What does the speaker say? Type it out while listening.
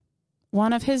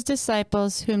one of his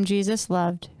disciples whom Jesus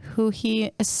loved, who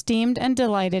he esteemed and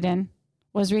delighted in,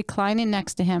 was reclining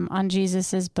next to him on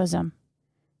Jesus' bosom.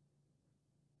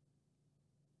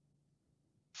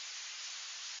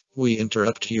 We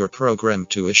interrupt your program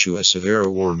to issue a severe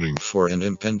warning for an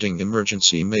impending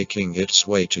emergency making its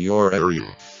way to your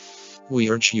area. We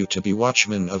urge you to be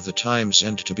watchmen of the times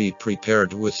and to be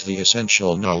prepared with the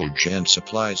essential knowledge and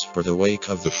supplies for the wake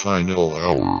of the final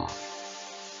hour.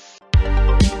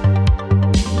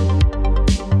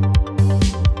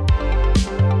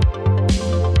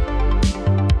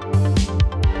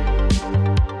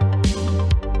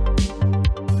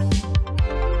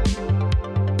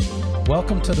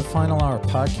 Welcome to the Final Hour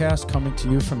podcast, coming to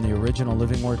you from the original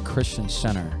Living Word Christian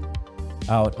Center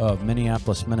out of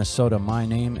Minneapolis, Minnesota. My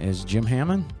name is Jim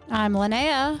Hammond. I'm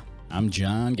Linnea. I'm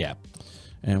John Gapp.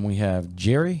 And we have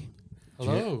Jerry.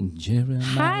 Hello.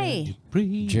 Hi.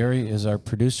 Jerry is our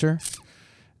producer.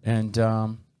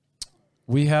 And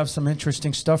we have some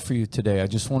interesting stuff for you today. I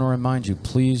just want to remind you,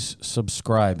 please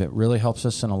subscribe. It really helps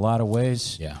us in a lot of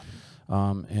ways. Yeah.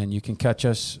 And you can catch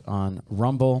us on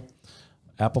Rumble,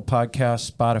 Apple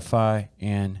Podcasts, Spotify,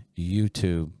 and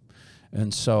YouTube.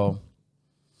 And so...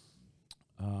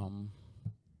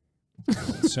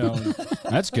 So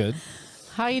that's good.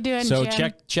 How you doing, So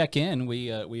Jim? check in.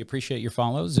 We appreciate your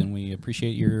follows and we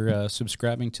appreciate your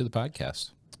subscribing to the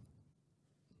podcast.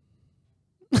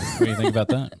 What do you think about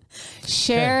that?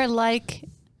 Share, like...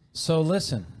 So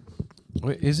listen,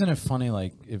 isn't it funny,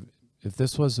 like, if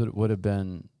this would have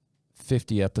been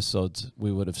 50 episodes,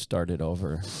 we would have started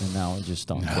over, and now we just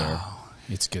don't care.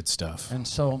 It's good stuff. And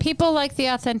so... People like the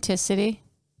authenticity.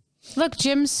 Look,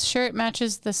 Jim's shirt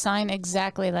matches the sign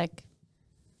exactly like...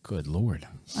 Good Lord.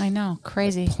 I know,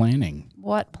 crazy. Planning.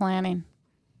 What planning?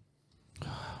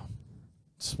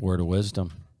 It's a word of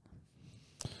wisdom.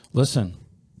 Listen,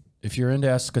 if you're into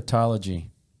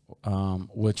eschatology,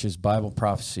 which is Bible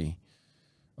prophecy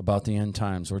about the end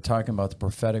times, we're talking about the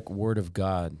prophetic word of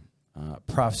God,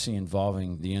 prophecy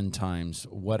involving the end times,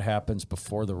 what happens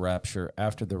before the rapture,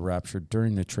 after the rapture,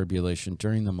 during the tribulation,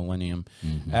 during the millennium,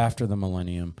 after the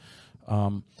millennium.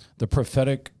 The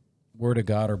prophetic word of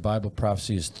God or Bible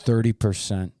prophecy is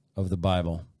 30% of the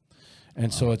Bible.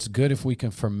 And so it's good if we can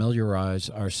familiarize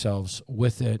ourselves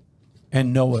with it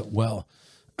and know it well.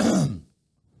 In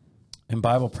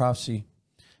Bible prophecy,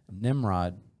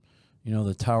 Nimrod,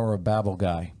 the Tower of Babel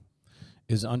guy,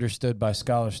 is understood by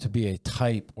scholars to be a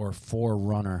type or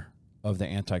forerunner of the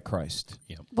Antichrist.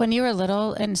 Yep. When you were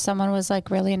little and someone was like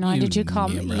really annoying, did you call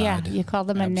Nimrod. Yeah, you called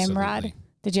them a Nimrod?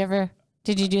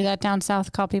 Did you do that down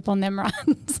south, call people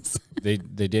Nimrods? They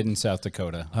did in South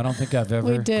Dakota. I don't think I've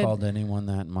ever called anyone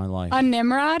that in my life. A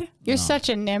Nimrod? You're such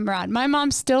a Nimrod. My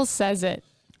mom still says it.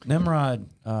 Nimrod.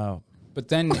 But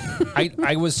then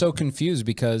I was so confused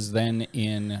because then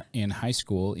in high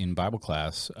school, in Bible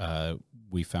class,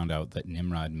 we found out that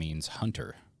Nimrod means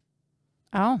hunter.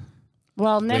 Oh.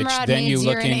 Well, Nimrod Which then means you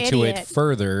you're look an into idiot. it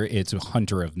further, it's a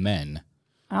hunter of men.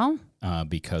 Oh.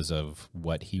 Because of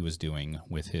what he was doing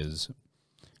with his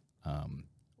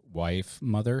wife,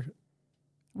 mother.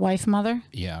 Wife, mother?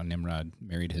 Yeah, Nimrod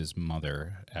married his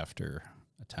mother after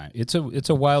a time. It's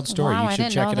a wild story. Wow, You I should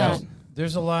didn't check know it that. out.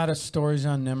 There's a lot of stories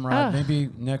on Nimrod. Ugh. Maybe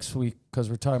next week, because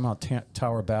we're talking about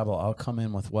Tower of Babel, I'll come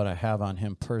in with what I have on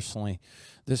him personally.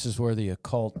 This is where the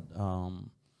occult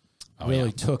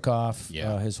really took off.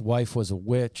 Yeah. His wife was a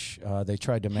witch. They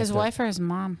tried to make His wife or his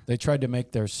mom? They tried to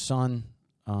make their son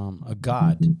a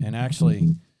god, and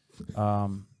actually,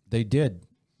 they did.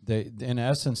 In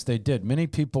essence, they did. Many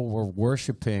people were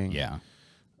worshiping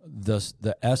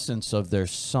the essence of their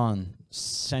son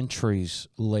centuries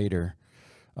later.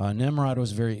 Nimrod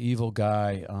was a very evil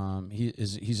guy.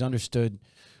 He's understood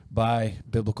by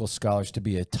biblical scholars to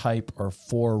be a type or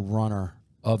forerunner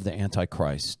of the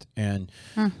Antichrist. And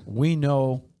we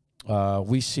know,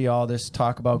 we see all this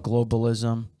talk about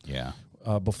globalism. Yeah.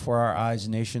 Before our eyes,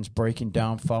 nations breaking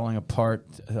down, falling apart.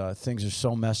 Things are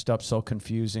so messed up, so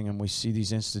confusing, and we see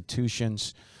these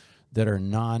institutions that are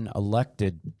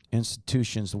non-elected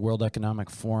institutions, the World Economic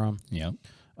Forum,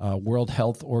 World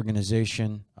Health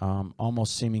Organization,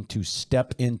 almost seeming to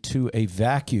step into a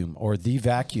vacuum or the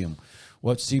vacuum.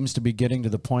 What seems to be getting to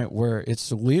the point where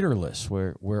it's leaderless,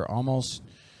 where almost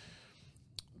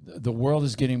the world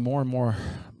is getting more and more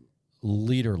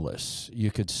leaderless. You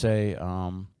could say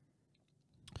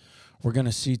we're going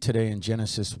to see today in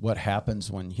Genesis what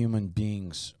happens when human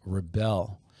beings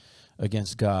rebel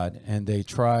against God and they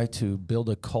try to build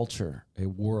a culture, a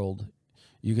world,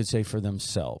 you could say, for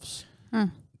themselves.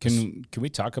 Can we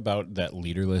talk about that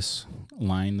leaderless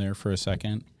line there for a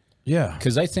second? Yeah,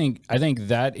 Because I think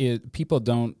that is, people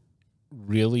don't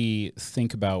really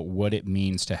think about what it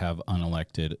means to have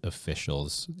unelected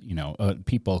officials,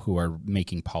 people who are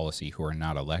making policy who are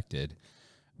not elected.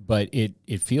 But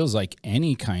it feels like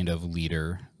any kind of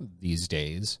leader these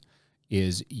days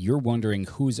is you're wondering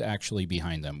who's actually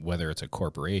behind them, whether it's a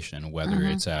corporation, whether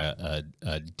it's a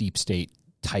deep state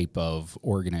type of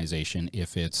organization.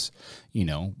 If it's,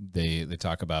 they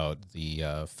talk about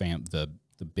the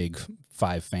big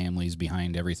five families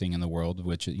behind everything in the world,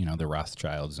 which, the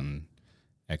Rothschilds and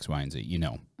X, Y, and Z,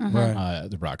 Right.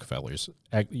 the Rockefellers,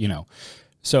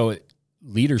 So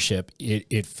leadership,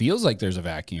 it feels like there's a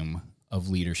vacuum of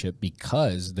leadership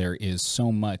because there is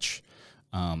so much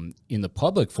in the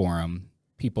public forum,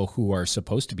 people who are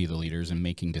supposed to be the leaders and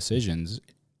making decisions,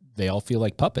 they all feel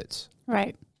like puppets.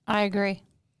 Right. I agree.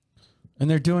 And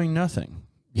they're doing nothing.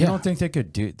 You Yeah. don't think they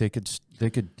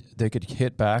could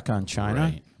hit back on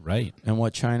China? Right. And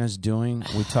what China's doing,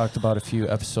 we talked about a few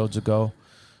episodes ago,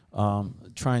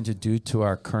 trying to do to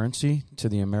our currency, to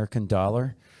the American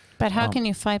dollar. But how can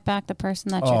you fight back the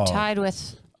person that you're tied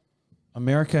with?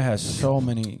 America has so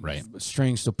many Right.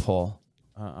 strings to pull.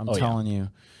 I'm Oh, yeah. telling you,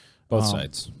 Both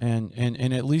sides. and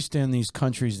at least in these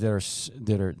countries that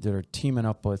are teaming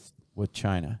up with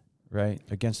China, right,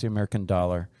 against the American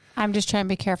dollar. I'm just trying to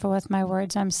be careful with my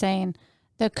words. I'm saying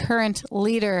the current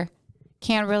leader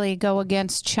can't really go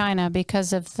against China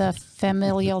because of the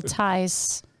familial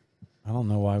ties. I don't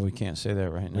know why we can't say that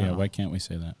right now. Yeah, why can't we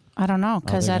say that? I don't know,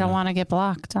 because they're I don't gonna- want to get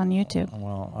blocked on YouTube.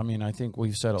 Well, I mean, I think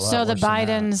we've said a lot. So the worse than that.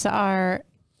 Bidens are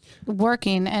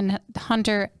working, and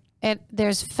Hunter,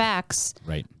 there's facts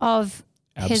Right. of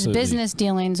his Absolutely. business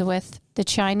dealings with the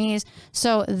Chinese.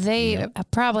 So they Yep.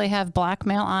 probably have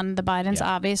blackmail on the Bidens,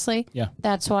 Yeah. obviously. Yeah.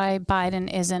 That's why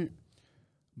Biden isn't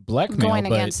Blackmail, going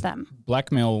but against them.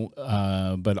 blackmail,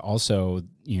 but also,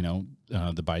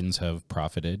 the Bidens have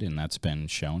profited, and that's been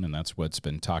shown, and that's what's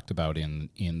been talked about in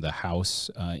the House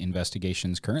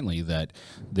investigations currently, that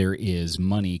there is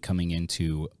money coming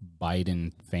into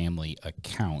Biden family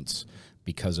accounts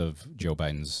because of Joe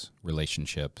Biden's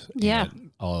relationship. Yeah.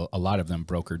 And a lot of them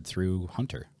brokered through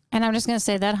Hunter. And I'm just going to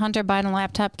say that Hunter Biden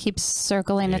laptop keeps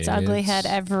circling its ugly head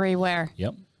everywhere.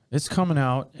 Yep. It's coming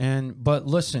out, but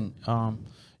listen,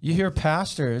 you hear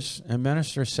pastors and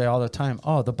ministers say all the time,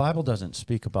 "Oh, the Bible doesn't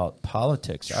speak about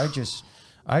politics.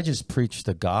 I just preach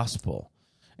the gospel."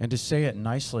 And to say it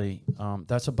nicely,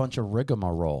 that's a bunch of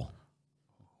rigmarole.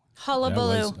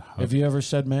 Hullabaloo. Have you ever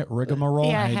said rigmarole?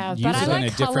 Yeah, I have, use but I it in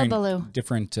like a hullabaloo.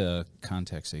 different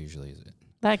context. I usually use it.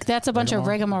 Like, that's a bunch of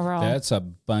rigmarole. That's a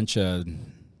bunch of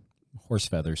horse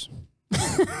feathers.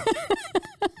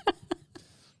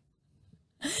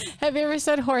 Have you ever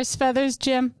said horse feathers,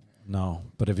 Jim? No,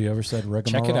 but have you ever said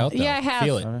rigmarole? Check it out. Though. Yeah, I have.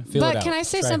 Feel it. Feel But it can out. I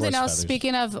say Try something horse else? feathers.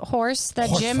 Speaking of horse, that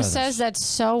Horse Jim feathers. says that's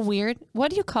so weird.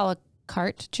 What do you call a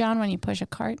cart, John, when you push a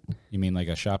cart? You mean like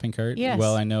a shopping cart? Yes.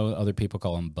 Well, I know other people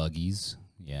call them buggies.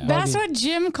 Yeah. That's what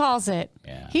Jim calls it.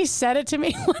 Yeah. He said it to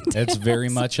me one day. It's very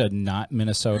much a not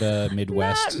Minnesota,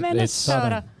 Midwest. Not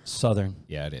Minnesota. Southern.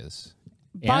 Yeah, it is.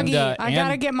 Buggy. And, I got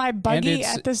to get my buggy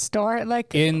it's at the store.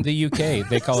 Like, in the UK,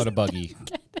 they call it a buggy.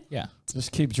 Yeah.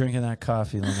 Just keep drinking that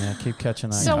coffee, Linnea. Keep catching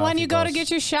that. so when coffee you go to buzz.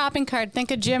 get your shopping cart,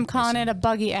 think of Jim calling it a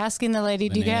buggy, asking the lady,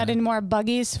 do you got Linnea. any more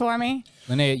buggies for me?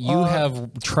 Linnea, you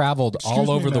have traveled all Excuse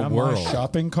me, over the ma'am, world. My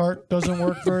shopping cart doesn't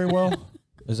work very well.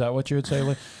 Is that what you would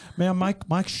say? Ma'am, my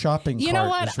shopping cart. You know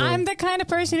what? is really- I'm the kind of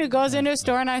person who goes into a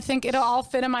store and I think it'll all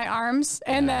fit in my arms,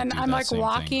 and Yeah, I then do I'm that like same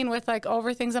walking with like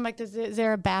over things. I'm like, is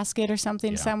there a basket or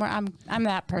something somewhere? I'm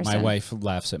that person. My wife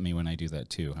laughs at me when I do that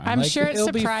too. I'm like, sure it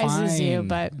 "It'll be surprises you, fine."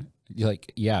 but You're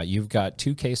like, yeah, you've got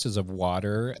 2 cases of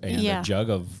water and Yeah. a jug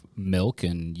of milk,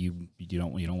 and you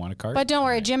don't want a cart. but don't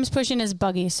worry, Jim's pushing his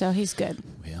buggy, so he's good.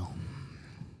 Well,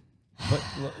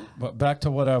 But back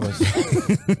to what I was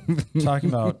talking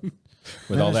about.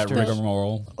 with all that Ministers.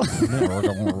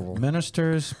 rigmarole,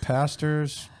 Ministers,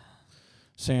 pastors,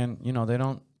 saying, they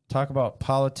don't talk about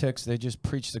politics. They just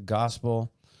preach the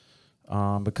gospel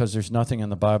because there's nothing in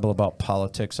the Bible about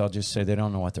politics. I'll just say they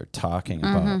don't know what they're talking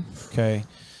about. Okay.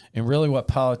 And really what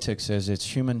politics is, it's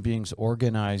human beings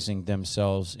organizing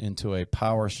themselves into a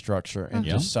power structure and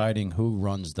Yeah. deciding who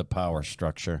runs the power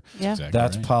structure. Yeah. Exactly.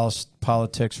 That's right.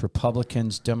 politics.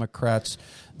 Republicans, Democrats,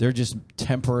 they're just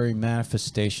temporary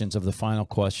manifestations of the final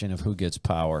question of who gets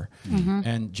power.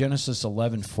 And Genesis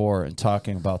 11:4, and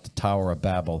talking about the Tower of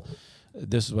Babel,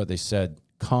 this is what they said: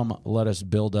 "Come, let us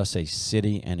build us a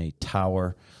city and a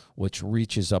tower which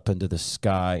reaches up into the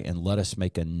sky, and let us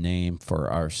make a name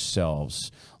for ourselves,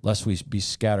 lest we be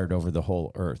scattered over the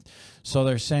whole earth." So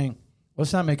they're saying,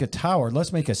 let's not make a tower,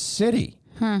 let's make a city.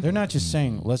 They're not just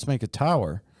saying, let's make a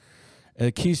tower. A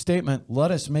key statement,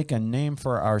 let us make a name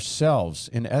for ourselves.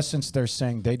 In essence, they're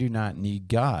saying they do not need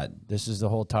God. This is the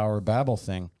whole Tower of Babel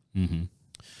thing. Mm-hmm.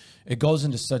 It goes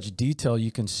into such detail.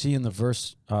 You can see in the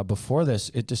verse before this,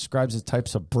 it describes the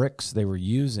types of bricks they were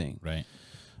using Right.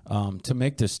 To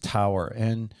make this tower.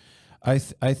 And I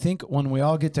think when we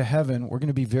all get to heaven, we're going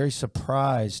to be very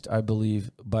surprised, I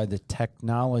believe, by the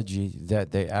technology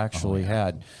that they actually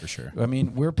had. For sure. I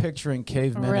mean, we're picturing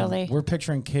cavemen. Really? We're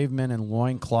picturing cavemen in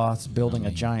loincloths building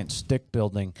a giant stick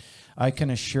building. I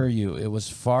can assure you, it was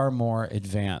far more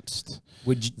advanced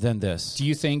than this. Do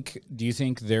you think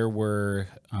there were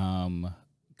kind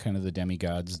of the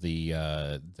demigods, the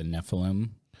Nephilim,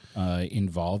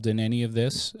 involved in any of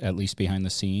this, at least behind the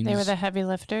scenes? They were the heavy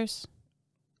lifters.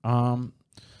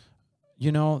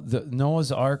 You know, the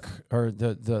Noah's Ark or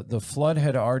the flood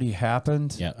had already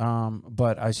happened. Yeah.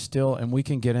 But I still, and we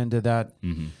can get into that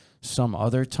some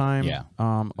other time. Yeah.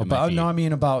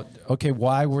 About okay,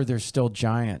 why were there still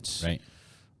giants Right.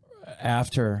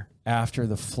 after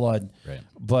the flood? Right.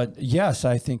 But yes,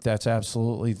 I think that's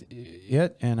absolutely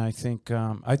it, and I think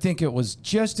it was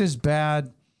just as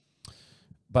bad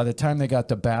by the time they got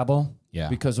to Babel. Yeah.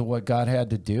 Because of what God had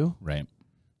to do. Right.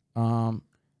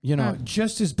 You know,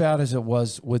 just as bad as it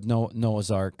was with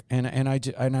Noah's Ark, and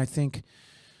I think,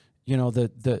 you know,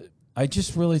 I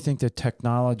just really think that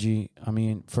technology. I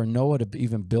mean, for Noah to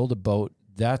even build a boat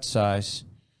that size,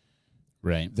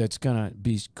 Right. that's gonna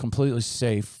be completely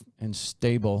safe and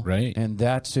stable, Right. in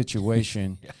that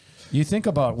situation. You think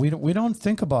about we don't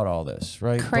think about all this,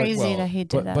 right? Crazy that he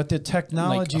did that. But the Like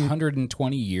technology,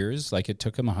 120 years. Like it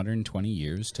took him 120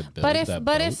 years to build But if that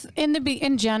boat. if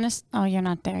in Genesis, oh, you're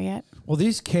not there yet. well,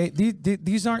 these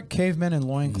aren't cavemen in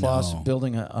loincloths No.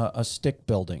 building a stick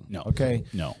building. No. Okay,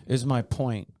 No. is my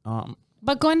point.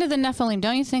 But going to the Nephilim,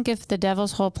 don't you think if the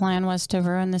devil's whole plan was to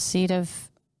ruin the seed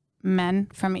of men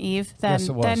from Eve, Yes,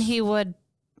 it was. then he would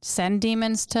send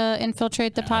demons to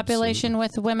infiltrate the population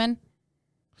with women?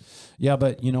 Yeah,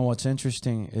 but you know what's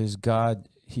interesting is God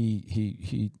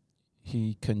he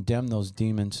condemned those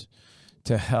demons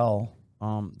to hell.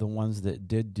 The ones that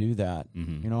did do that.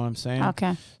 You know what I'm saying?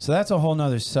 Okay. So that's a whole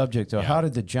nother subject. Of Yeah. How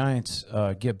did the giants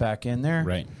get back in there?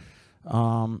 Right.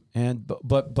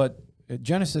 But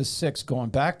Genesis 6, going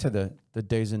back to the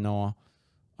days of Noah,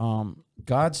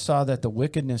 God saw that the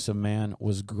wickedness of man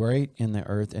was great in the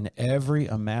earth, and every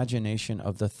imagination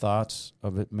of the thoughts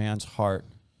of man's heart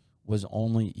was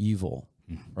only evil.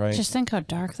 Right. Just think how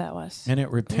dark that was. And it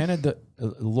repented the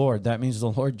Lord. That means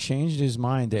the Lord changed his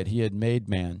mind that he had made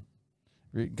man.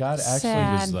 God actually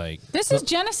Sad. was like, This is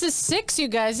Genesis 6, you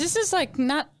guys. This is like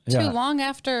not too Yeah. long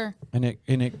after. and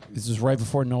this is right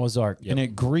before Noah's Ark, and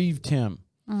it grieved him.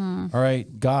 All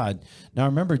right, God. Now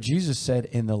remember, Jesus said,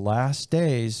 in the last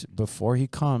days before he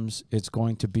comes, it's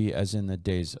going to be as in the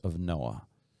days of Noah.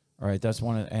 All right, that's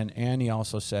one of, and he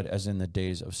also said, as in the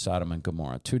days of Sodom and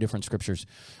Gomorrah. Two different scriptures.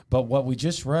 But what we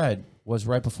just read was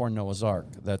right before Noah's Ark,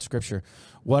 that scripture.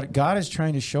 What God is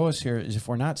trying to show us here is if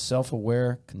we're not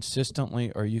self-aware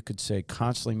consistently, or you could say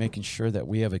constantly making sure that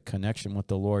we have a connection with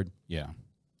the Lord, yeah.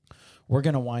 we're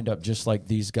going to wind up just like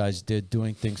these guys did,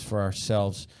 doing things for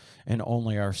ourselves and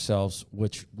only ourselves,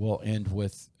 which will end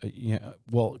with,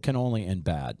 can only end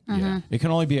bad. Yeah. It can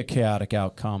only be a chaotic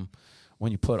outcome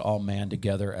when you put all man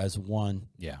together as one,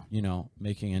 Yeah.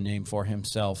 making a name for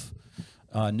himself.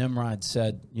 Nimrod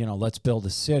said, let's build a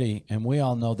city. And we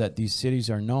all know that these cities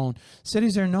are known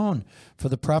for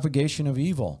the propagation of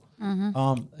evil.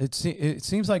 It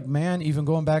seems like man, even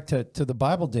going back to the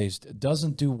Bible days,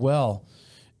 doesn't do well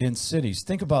in cities.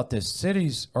 Think about this.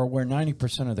 Cities are where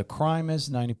 90% of the crime is,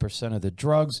 90% of the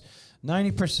drugs,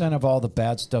 90% of all the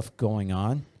bad stuff going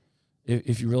on.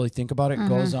 If you really think about it,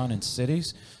 goes on in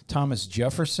cities. Thomas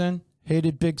Jefferson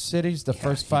hated big cities. The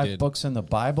first 5 books in the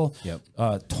Bible, Yep.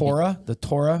 the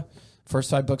Torah, first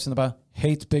 5 books in the Bible,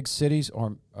 hates big cities.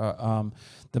 Or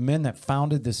the men that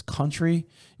founded this country,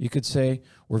 you could say,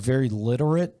 were very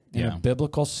literate in a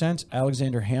biblical sense.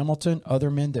 Alexander Hamilton, other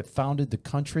men that founded the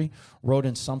country, wrote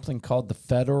in something called the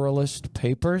Federalist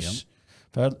Papers.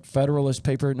 Federalist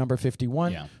Paper number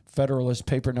 51, Federalist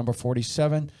Paper number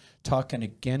 47, talking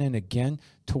again and again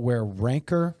to where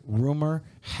rancor, rumor,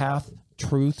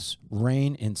 half-truths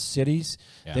reign in cities.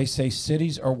 They say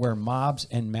cities are where mobs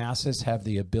and masses have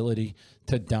the ability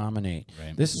to dominate.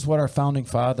 Right. This is what our founding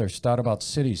fathers thought about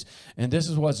cities. And this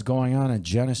is what's going on in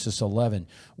Genesis 11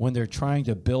 when they're trying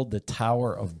to build the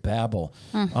Tower of Babel.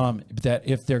 That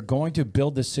if they're going to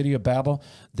build the city of Babel,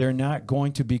 they're not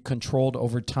going to be controlled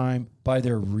over time by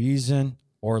their reason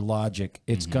or logic.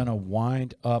 It's going to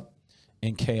wind up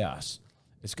in chaos.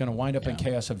 It's going to wind up in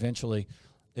chaos eventually,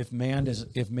 if man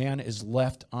is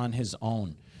left on his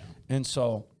own. And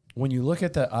so when you look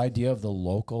at the idea of the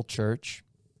local church,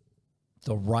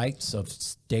 the rights of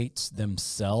states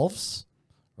themselves,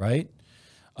 right?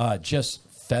 Just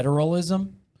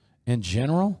federalism in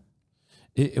general.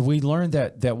 We learned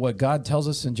that what God tells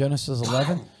us in Genesis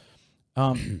 11,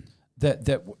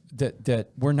 that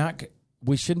we're not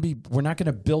going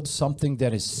to build something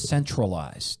that is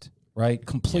centralized, right?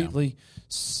 Completely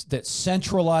that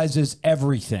centralizes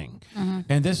everything.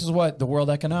 And this is what the World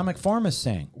Economic Forum is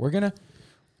saying. We're going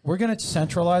to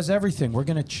centralize everything. We're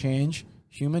going to change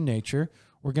human nature.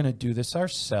 We're going to do this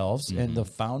ourselves. And the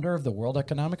founder of the World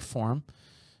Economic Forum,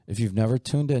 if you've never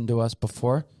tuned into us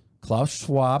before, Klaus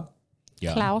Schwab,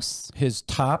 Klaus, his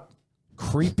top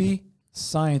creepy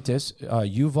scientist,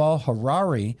 Yuval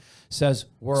Harari, says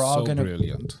we're all going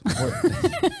to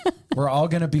we're all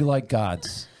going to be like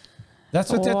gods. That's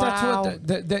what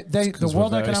the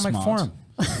World Economic Forum,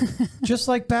 just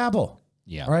like Babel,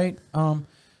 right?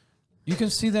 You can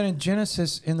see that in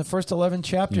Genesis in the first 11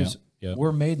 chapters.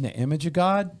 We're made in the image of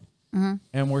God,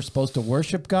 and we're supposed to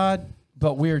worship God,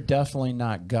 but we are definitely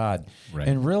not God. Right.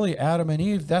 And really, Adam and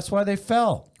Eve, that's why they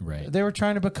fell. Right. They were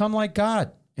trying to become like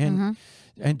God. And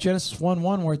Genesis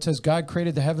 1:1, where it says God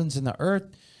created the heavens and the earth,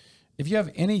 if you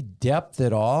have any depth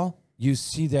at all, you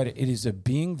see that it is a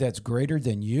being that's greater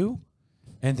than you,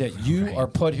 and that you are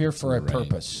put here for a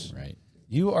purpose. Right.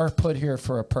 You are put here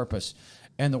for a purpose.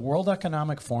 And the World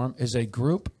Economic Forum is a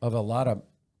group of a lot of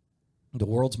the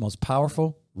world's most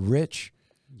powerful, rich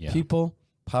people,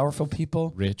 powerful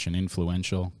people. Rich and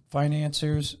influential.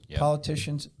 Financiers,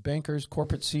 politicians, bankers,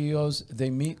 corporate CEOs. They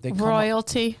meet. They come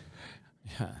royalty.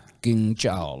 King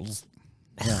Charles.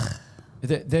 Yeah.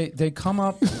 They come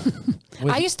up with,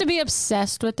 I used to be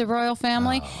obsessed with the royal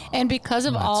family, and because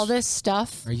of all this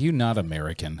stuff. Are you not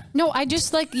American? No, I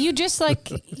just like you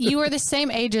were the same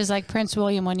age as like Prince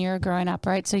William when you were growing up,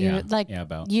 right? So you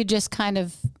you just kind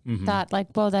of thought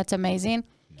like, whoa, that's amazing.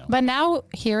 No. But now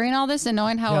hearing all this and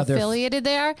knowing how affiliated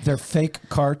they are. Their fake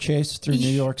car chase through New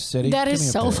York City. That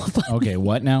is so funny. Okay,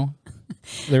 what now?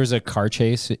 There was a car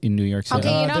chase in New York City.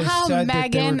 Okay, you know how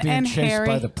Meghan and Harry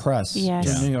by the press in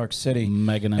New York City.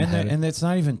 Meghan and it's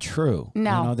not even true.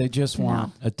 No, you know, they just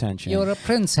want attention. You're a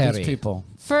prince, Harry. These people.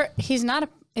 He's not.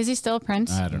 Is he still a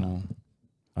prince? I don't know.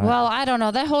 Well, I don't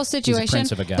know that whole situation. He's a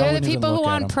prince of a guy. They're the people who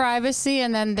want privacy,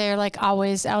 and then they're like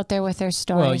always out there with their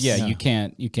stories. Well, yeah, you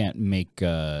can't make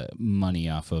money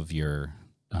off of your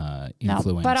influence.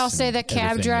 No, but I'll say the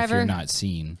cab driver, if you're not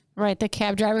seen. Right, the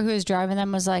cab driver who was driving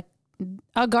them was like,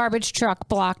 a garbage truck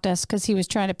blocked us because he was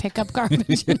trying to pick up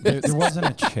garbage. there wasn't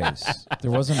a chase. There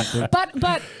wasn't a.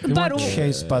 They weren't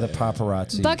chased by the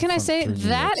paparazzi. But can I say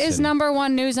that is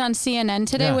 #1 news on CNN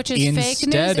today, which is fake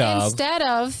news instead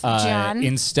of John.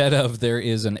 Instead of there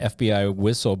is an FBI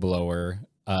whistleblower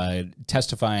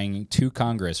testifying to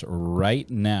Congress right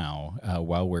now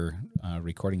while we're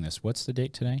recording this. What's the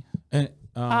date today?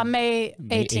 May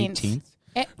 18th.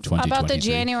 About the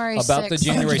January 6th. About the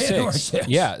January 6th.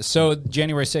 Yeah, so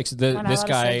January 6th, this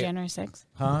guy... January 6th.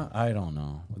 Huh? I don't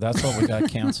know. That's what we got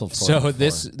canceled for. So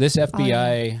this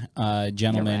FBI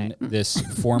gentleman, this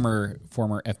former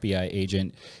FBI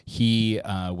agent, he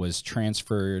was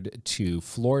transferred to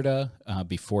Florida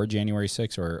before January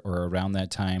 6th or around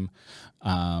that time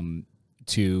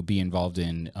to be involved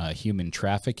in human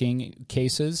trafficking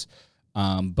cases.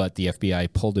 But the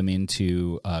FBI pulled him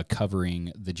into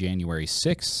covering the January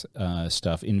 6th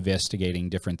stuff, investigating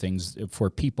different things for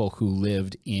people who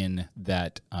lived in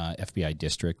that FBI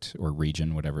district or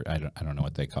region, whatever. I don't know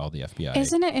what they call the FBI.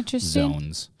 Isn't it interesting?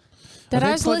 Zones. That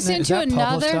I was listening to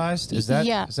another. Is that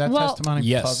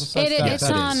testimony publicized?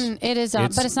 It is on,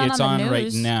 but it's not on the news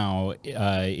right now.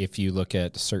 If you look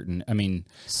at certain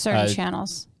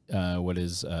channels. What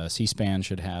is C-SPAN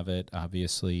should have it,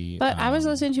 obviously. But I was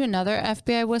listening to another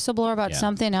FBI whistleblower about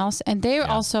something else, and they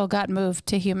also got moved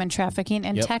to human trafficking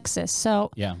in Texas.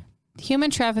 So human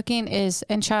trafficking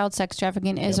and child sex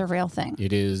trafficking is a real thing.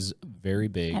 It is very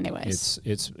big. Anyways.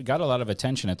 It's got a lot of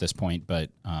attention at this point, but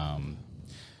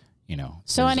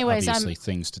so anyways, obviously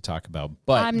things to talk about,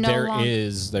 but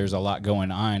there's a lot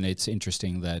going on. It's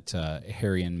interesting that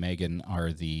Harry and Meghan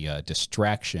are the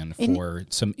distraction for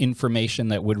some information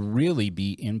that would really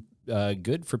be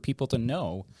good for people to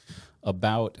know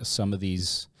about some of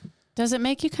these. Does it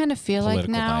make you kind of feel like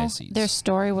now biases. Their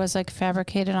story was like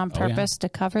fabricated on purpose to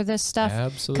cover this stuff?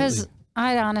 Absolutely. Because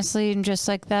I honestly am just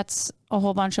like, that's a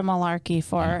whole bunch of malarkey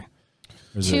for...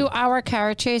 2-hour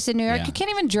car chase in New York. You can't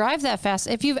even drive that fast.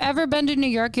 If you've ever been to New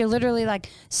York, you're literally like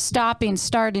stopping,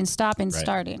 starting.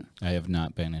 I have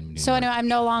not been in New York. So anyway, I'm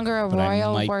no longer a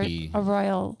royal. I might be a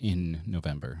royal in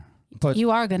November. But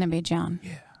you are going to be John.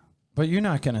 Yeah. But you're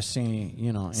not going to see, any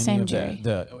of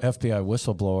the FBI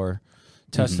whistleblower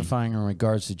testifying in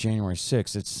regards to January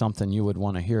 6th. It's something you would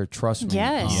want to hear. Trust me.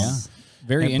 Yes.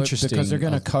 Very interesting. Because they're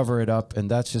going to cover it up, and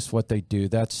that's just what they do.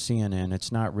 That's CNN.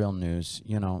 It's not real news,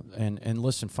 And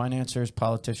listen, financiers,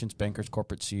 politicians, bankers,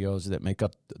 corporate CEOs that make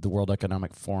up the World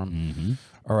Economic Forum,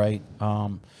 all right,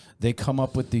 they come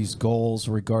up with these goals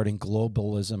regarding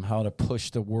globalism, how to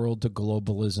push the world to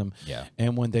globalism. Yeah.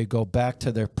 And when they go back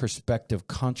to their prospective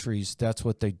countries, that's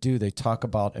what they do. They talk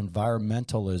about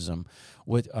environmentalism,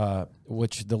 which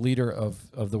the leader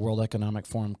of the World Economic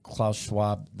Forum, Klaus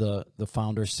Schwab, the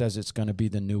founder, says it's going to be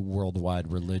the new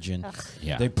worldwide religion.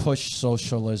 Yeah. They push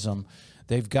socialism.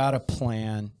 They've got a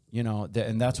plan,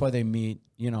 and that's why they meet,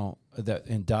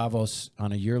 in Davos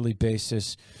on a yearly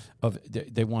basis.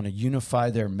 They want to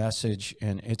unify their message,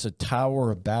 and it's a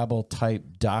Tower of Babel type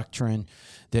doctrine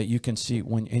that you can see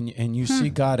and you see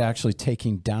God actually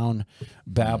taking down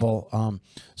Babel.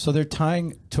 So they're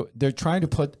trying to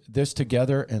put this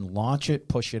together and launch it,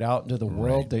 push it out into the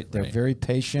world. They're very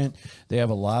patient. They have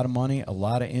a lot of money, a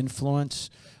lot of influence.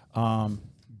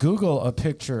 Google a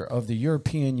picture of the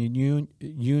European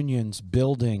Union's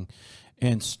building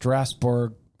in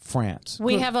Strasbourg, France.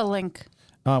 We have a link.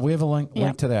 We have a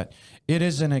link to that. It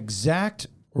is an exact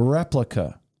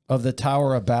replica of the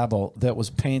Tower of Babel that was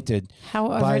painted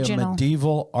by a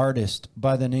medieval artist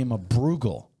by the name of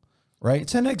Bruegel. Right?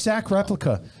 It's an exact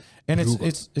replica, and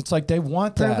it's like they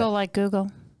want that. Bruegel like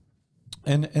Google.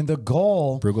 And the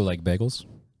goal. Bruegel like bagels.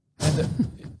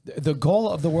 And the goal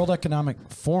of the World Economic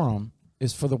Forum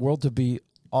is for the world to be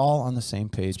all on the same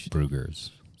page.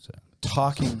 Bruegers.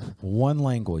 Talking one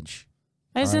language.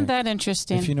 Isn't that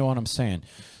interesting? If you know what I'm saying.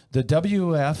 The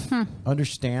WF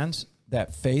understands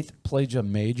that faith plays a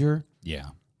major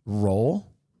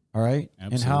role, all right,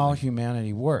 in how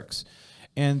humanity works.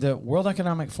 And the World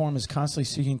Economic Forum is constantly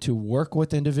seeking to work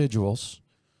with individuals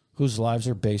whose lives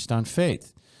are based on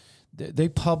faith. They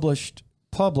published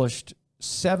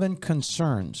 7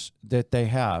 concerns that they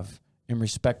have in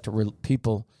respect to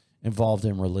people involved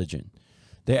in religion.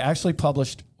 They actually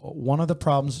published one of the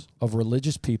problems of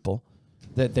religious people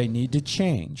that they need to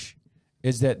change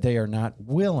is that they are not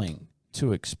willing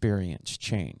to experience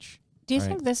change. Do you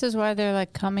think this is why they're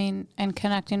like coming and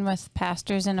connecting with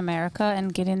pastors in America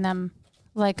and getting them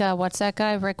like what's that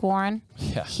guy, Rick Warren?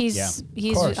 Yeah. He's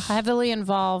heavily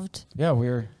involved. Yeah,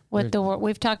 we've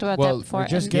talked about that before. We're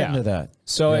just getting to that.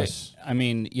 So that's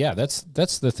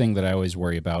the thing that I always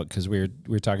worry about, because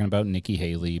we're talking about Nikki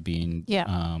Haley being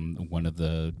one of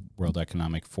the World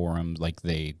Economic Forum, like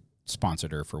they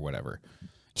sponsored her for whatever.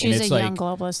 She's a young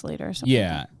globalist leader or something.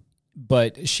 Yeah,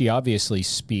 but she obviously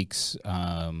speaks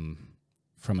from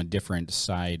a different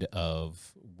side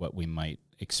of what we might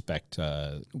expect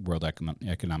World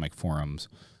Economic Forums.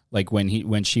 Like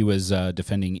when she was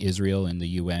defending Israel in the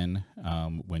UN,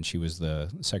 when she was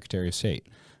the Secretary of State,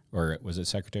 or was it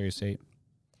Secretary of State?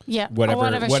 Yeah,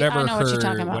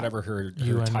 whatever her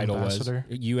UN title ambassador.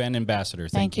 was. UN ambassador.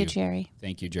 Thank you, Jerry.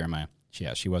 Thank you, Jeremiah.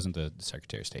 Yeah, she wasn't the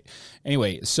Secretary of State.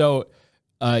 Anyway, so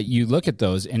you look at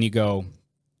those and you go,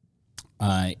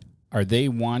 are they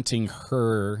wanting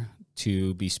her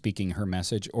to be speaking her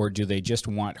message, or do they just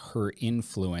want her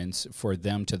influence for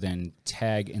them to then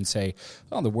tag and say,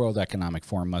 "Oh, the World Economic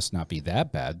Forum must not be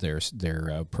that bad.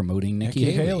 They're promoting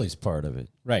Nikki Haley's part of it,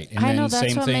 right?" And then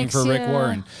same thing for Rick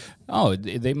Warren. Oh,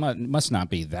 they must not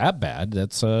be that bad.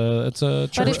 That's a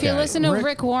church But if you guy. listen to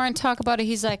Rick Warren talk about it,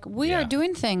 he's like, we are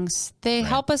doing things. They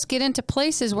help us get into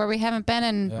places where we haven't been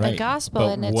in the gospel,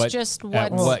 but and it's just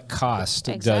at what cost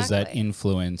does that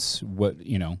influence? What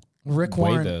Rick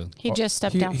Warren, he just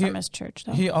stepped down from his church,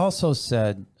 though. He also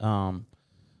said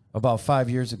about 5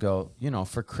 years ago,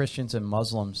 for Christians and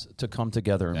Muslims to come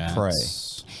together and pray.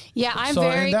 Yeah, I'm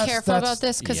very careful about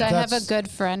this because I have a good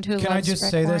friend who loves Rick Warren. Can I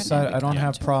just say this? I don't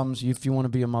have problems. If you want to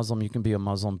be a Muslim, you can be a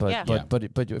Muslim. But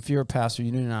if you're a pastor,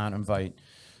 you do not invite.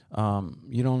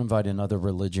 You don't invite another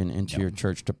religion into your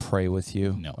church to pray with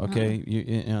you. No.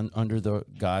 Okay, under the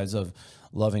guise of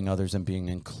loving others and being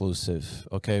inclusive.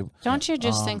 Okay. Don't you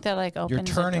just think that opens you're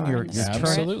turning your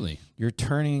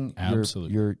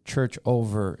church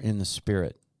over in the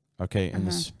spirit. Okay, in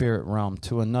the spirit realm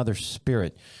to another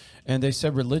spirit, and they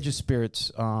said religious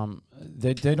spirits.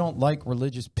 They don't like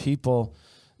religious people.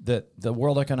 That the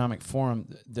World Economic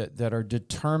Forum that are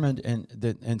determined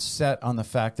and set on the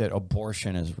fact that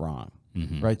abortion is wrong,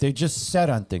 right? They just set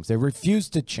on things. They refuse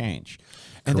to change,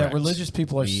 and that religious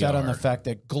people are set on the fact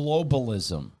that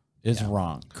globalism is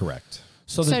wrong. Correct.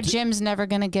 So Jim's never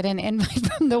going to get an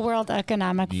invite from the World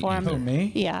Economic Forum. Who,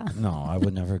 me? Yeah. No, I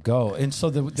would never go. And so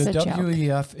the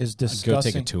WEF is discussing. Go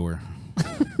take a tour.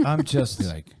 I'm just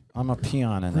I'm a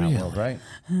peon in that world, right?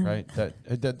 Right. The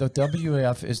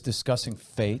WEF is discussing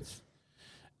faith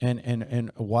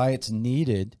and why it's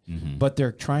needed, but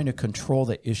they're trying to control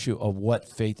the issue of what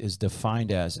faith is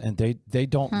defined as, and they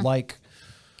don't like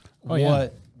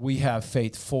what we have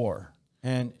faith for.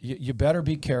 And you better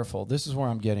be careful. This is where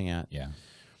I'm getting at. Yeah.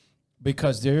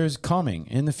 Because there is coming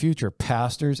in the future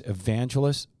pastors,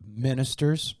 evangelists,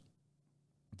 ministers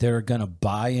that are going to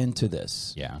buy into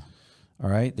this. Yeah. All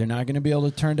right? They're not going to be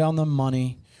able to turn down the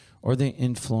money or the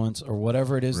influence or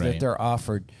whatever it is that they're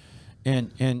offered.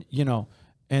 And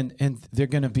they're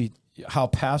going to be how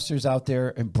pastors out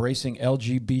there embracing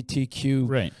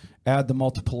LGBTQ, add the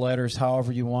multiple letters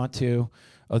however you want to,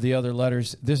 of the other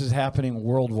letters. This is happening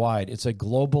worldwide. It's a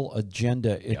global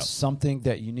agenda. It's something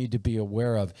that you need to be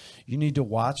aware of. You need to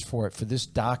watch for it, for this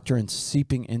doctrine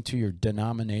seeping into your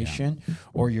denomination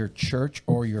or your church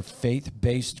or your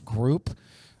faith-based group.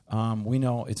 We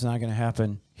know it's not going to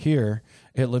happen here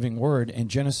at Living Word. In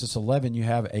Genesis 11, you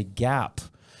have a gap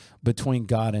between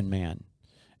God and man.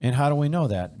 And how do we know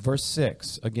that? Verse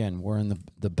 6, again, we're in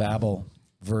the Babel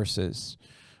verses.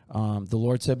 The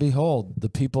Lord said, behold, the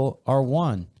people are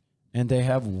one, and they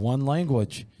have one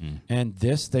language, and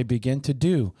this they begin to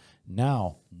do.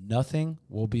 Now, nothing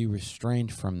will be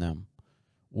restrained from them,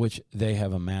 which they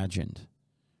have imagined.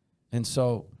 And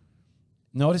so,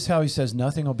 notice how he says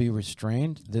nothing will be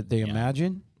restrained that they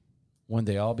imagine when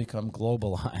they all become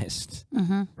globalized,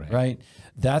 right?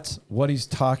 That's what he's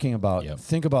talking about.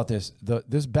 Think about this.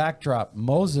 This backdrop,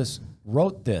 Moses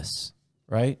wrote this,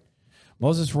 right?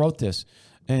 Moses wrote this.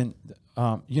 And,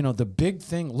 the big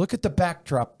thing, look at the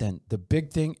backdrop then. The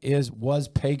big thing was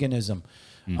paganism.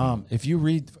 If you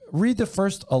read the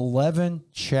first 11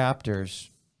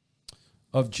 chapters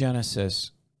of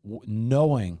Genesis,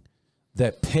 knowing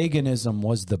that paganism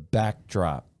was the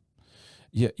backdrop.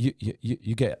 You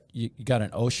got an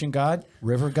ocean god,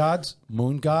 river gods,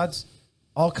 moon gods,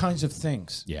 all kinds of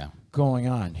things going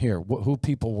on here, who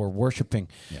people were worshiping.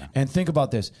 And think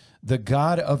about this. The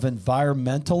god of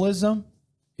environmentalism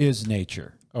is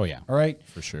nature. Oh, yeah. All right?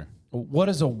 For sure. What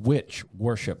is a witch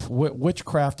worship?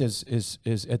 Witchcraft is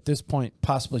at this point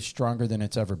possibly stronger than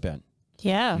it's ever been.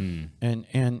 Yeah.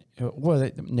 And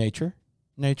what nature?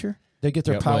 They get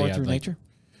their power through nature.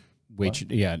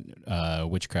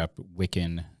 Witchcraft,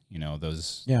 Wiccan,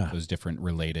 those different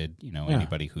related,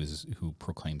 anybody who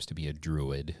proclaims to be a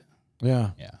druid.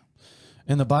 Yeah.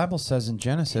 And the Bible says in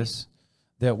Genesis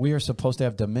that we are supposed to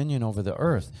have dominion over the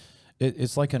earth.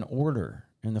 It's like an order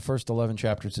in the first 11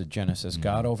 chapters of Genesis.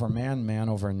 God over man, man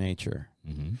over nature.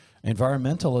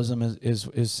 Environmentalism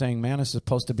is saying man is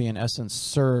supposed to be, in essence,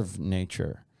 serve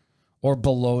nature or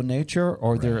below nature,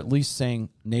 or they're at least saying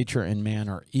nature and man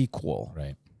are equal.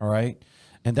 Right. All right?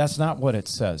 And that's not what it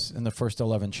says in the first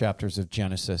 11 chapters of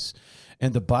Genesis.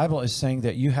 And the Bible is saying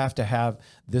that you have to have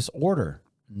this order.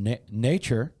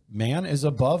 Nature, man is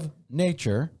above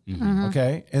nature,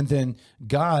 okay? And then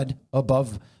God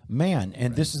above man.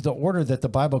 And this is the order that the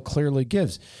Bible clearly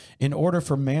gives. In order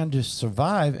for man to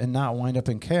survive and not wind up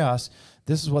in chaos,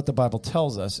 this is what the Bible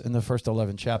tells us in the first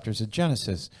 11 chapters of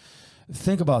Genesis.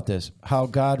 Think about this, how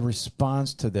God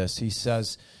responds to this. He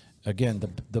says, again,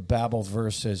 the Babel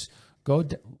verses,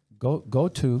 let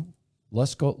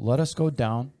us go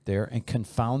down there and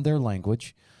confound their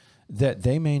language, that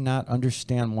they may not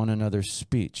understand one another's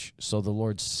speech. So the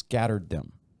Lord scattered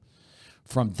them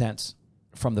from thence,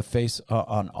 from the face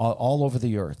on all over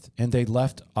the earth, and they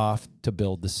left off to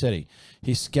build the city.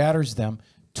 He scatters them.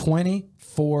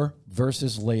 24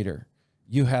 verses later,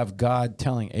 you have God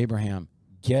telling Abraham,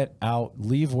 get out,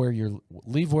 leave where you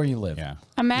live. Yeah.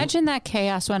 Imagine that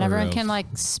chaos when everyone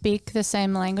can speak the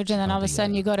same language, and then all of a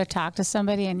sudden you go to talk to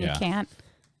somebody and you can't.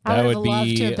 I would have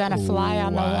loved to have been a fly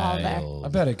on the wall there. I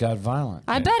bet it got violent.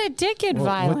 I bet it did get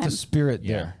violent. With the spirit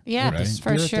there. Yeah, the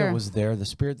spirit for sure. that was there, the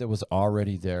spirit that was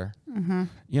already there.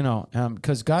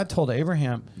 Because God told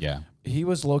Abraham, he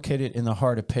was located in the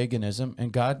heart of paganism,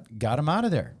 and God got him out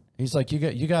of there. He's like, you're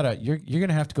going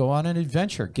to have to go on an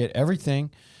adventure, get everything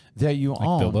that you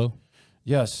own. Bilbo?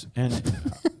 Yes. And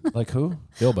like who?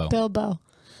 Bilbo.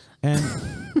 And,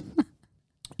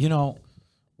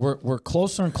 we're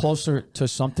closer and closer to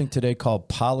something today called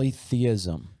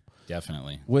polytheism.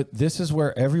 Definitely. This is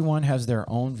where everyone has their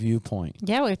own viewpoint.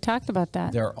 Yeah, we've talked about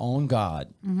that. Their own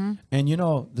God. And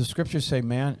the scriptures say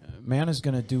man is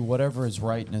going to do whatever is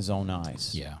right in his own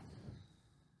eyes. Yeah.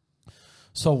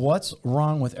 So what's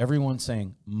wrong with everyone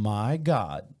saying, my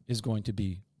God is going to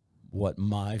be what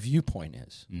my viewpoint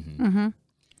is?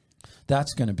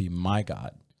 That's going to be my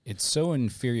God. It's so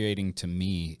infuriating to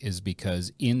me is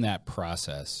because in that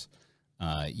process,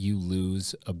 you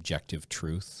lose objective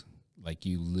truth. Like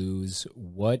you lose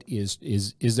what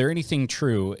is there anything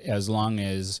true as long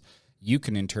as you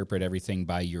can interpret everything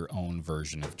by your own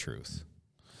version of truth,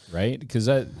 right? Because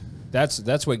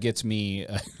that's what gets me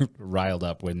riled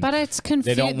up when. But it's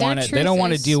confusing. They don't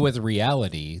want to deal with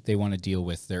reality. They want to deal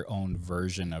with their own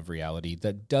version of reality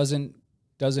that doesn't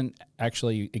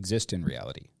actually exist in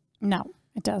reality. No,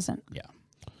 it doesn't. Yeah.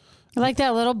 Like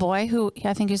that little boy who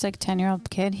I think he's like a 10-year-old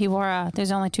kid. He wore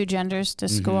there's only 2 genders to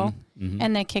school,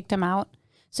 and they kicked him out.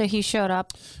 So he showed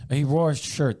up. He wore a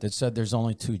shirt that said there's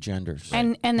only 2 genders.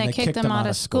 And they kicked him out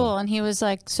of school. And he was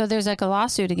like, so there's like a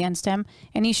lawsuit against him.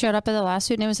 And he showed up at the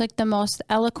lawsuit, and it was like the most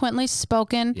eloquently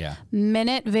spoken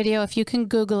minute video. If you can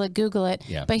Google it.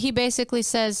 Yeah. But he basically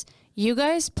says, you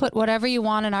guys put whatever you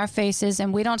want in our faces,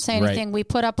 and we don't say anything. Right. We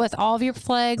put up with all of your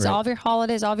flags, all of your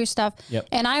holidays, all of your stuff. Yep.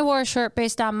 And I wore a shirt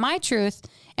based on my truth,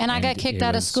 and I got kicked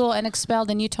out of school and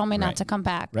expelled, and you told me not to come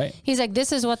back. Right. He's like,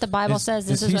 this is what the Bible says.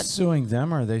 This is what suing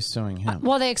them, or are they suing him?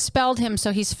 Well, they expelled him,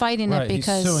 so he's fighting it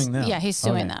because he's suing them. Yeah, he's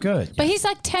suing them. Good. But he's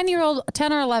like 10 or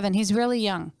 11. He's really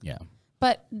young. Yeah.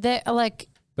 But they like.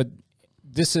 But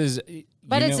this is.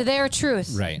 But it's their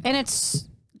truth, right? And it's.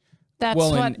 That's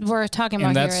what we're talking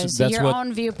about here is your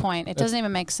own viewpopoint. It doesn't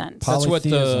even make sense. That's what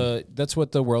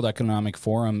the World Economic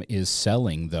Forum is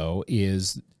selling, though,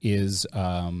 is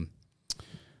what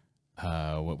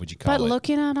would you call it? But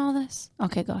looking at all this,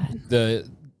 okay, go ahead.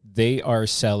 They are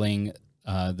selling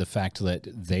the fact that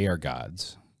they are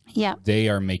gods. Yeah, they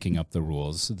are making up the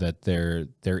rules. That there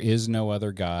is no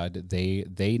other God.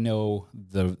 They know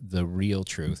the real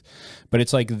truth, but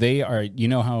it's like they are. You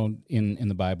know how in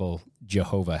the Bible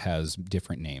Jehovah has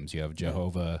different names. You have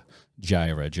Jehovah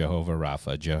Jireh, Jehovah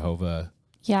Rapha, Jehovah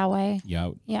Yahweh.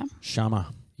 Yeah,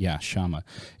 Shammah. Yeah, Shammah.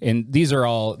 And these are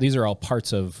all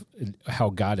parts of how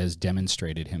God has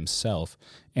demonstrated himself.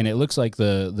 And it looks like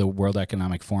the World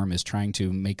Economic Forum is trying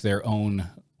to make their own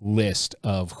list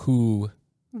of who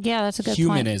that's a good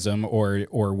humanism point.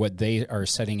 or what they are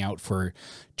setting out for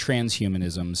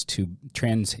transhumanism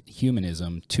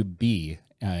to be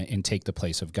and take the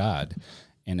place of God.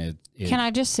 And can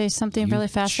I just say something really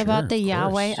fast about the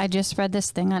Yahweh? I just read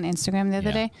this thing on Instagram the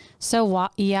other day. So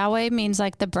Yahweh means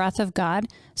like the breath of God.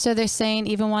 So they're saying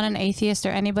even when an atheist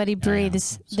or anybody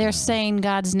breathes, they're saying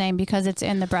God's name because it's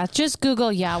in the breath. Just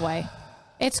Google Yahweh.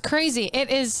 It's crazy. It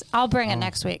is. I'll bring it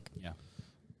next week.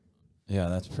 Yeah,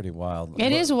 that's pretty wild.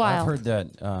 It is wild. I've heard that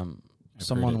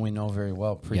someone we know very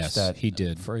well preached that he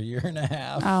did for a year and a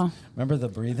half. Oh. Remember the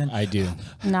breathing? I do.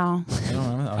 No. You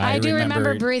don't remember? I do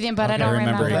remember breathing, but I don't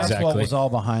remember. That's what was all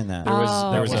behind that. There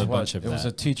was a bunch of that. There was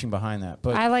a teaching behind that.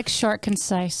 But I like short,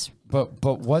 concise. But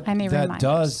what that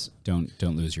does... Don't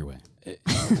lose your way.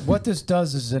 What this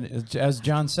does is, as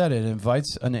John said, it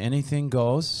invites an anything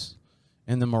goes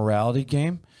in the morality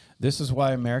game. This is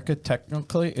why America,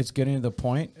 technically, it's getting to the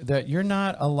point that you're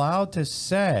not allowed to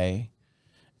say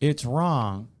it's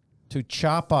wrong to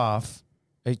chop off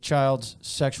a child's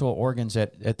sexual organs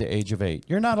at the age of 8.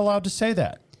 You're not allowed to say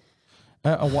that.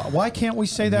 Why can't we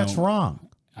say that's wrong?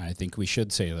 I think we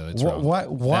should say that it's wrong.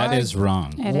 Why that is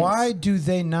wrong. Why do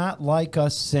they not like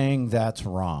us saying that's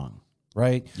wrong?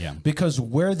 Right? Yeah. Because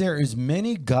where there is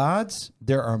many gods,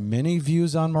 there are many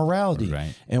views on morality.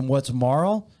 Right. And what's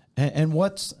moral and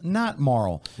what's not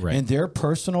moral. Right. And their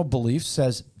personal belief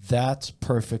says that's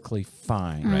perfectly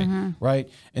fine. Mm-hmm. Right?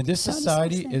 And this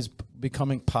society is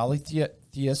becoming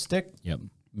polytheistic. Yep.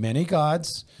 Many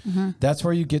gods. Mm-hmm. That's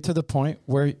where you get to the point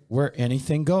where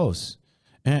anything goes.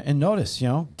 And notice,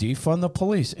 defund the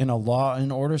police in a law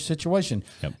and order situation.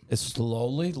 Yep. It's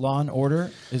slowly law and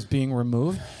order is being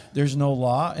removed. There's no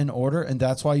law and order, and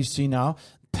that's why you see now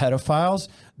pedophiles,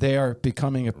 they are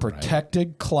becoming a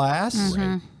protected class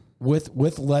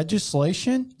with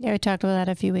legislation. Yeah, we talked about that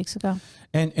a few weeks ago.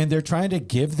 And they're trying to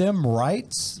give them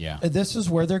rights. Yeah. This is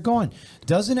where they're going.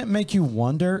 Doesn't it make you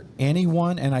wonder,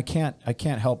 anyone, and I can't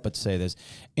help but say this,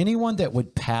 anyone that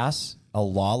would pass a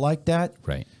law like that,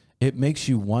 right? It makes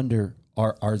you wonder,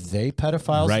 are they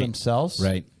pedophiles themselves?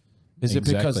 Right. Is it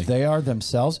because they are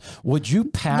themselves? Would you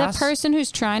pass? The person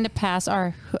who's trying to pass,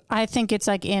 I think it's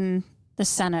like in the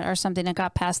Senate or something that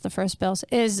got passed the first bills,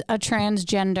 is a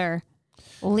transgender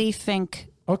Lee Fink.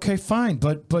 Okay, fine.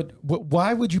 But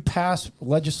why would you pass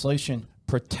legislation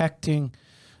protecting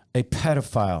a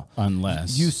pedophile?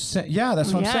 Unless.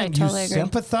 That's what I'm saying. Totally you agree.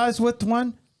 sympathize with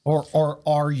one? Or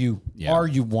are you? Yeah. Are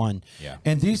you one? Yeah.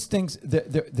 And these things,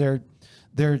 we're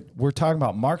talking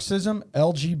about Marxism,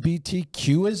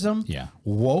 LGBTQism,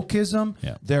 wokeism.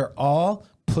 Yeah. They're all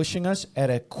pushing us at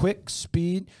a quick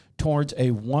speed towards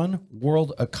a one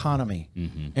world economy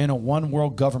and a one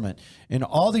world government and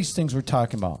all these things we're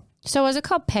talking about. So was it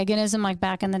called paganism like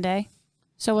back in the day?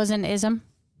 So it was an ism?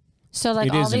 So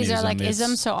like all these are like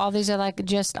isms. So all these are like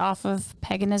just off of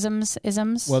isms.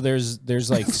 Well, there's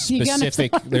like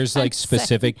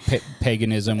specific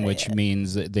paganism, which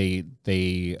means that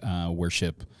they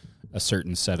worship a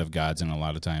certain set of gods, and a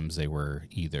lot of times they were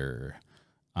either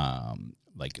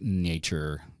like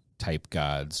nature type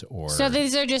gods or. So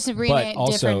these are just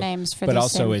different names for. But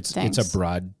also, it's a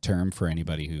broad term for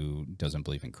anybody who doesn't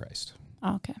believe in Christ.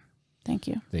 Okay, thank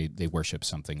you. They worship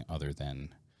something other than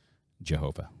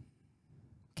Jehovah.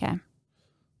 Okay.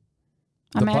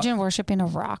 Imagine worshiping a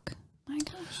rock. My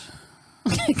gosh.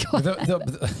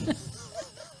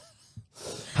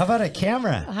 How about a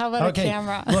camera? How about a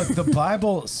camera? Look, the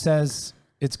Bible says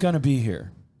it's going to be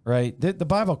here, right? The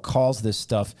Bible calls this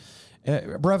stuff.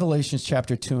 Revelations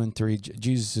chapter 2 and 3,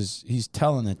 Jesus he's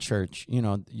telling the church,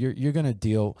 you're going to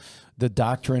deal the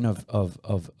doctrine of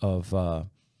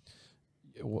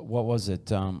what was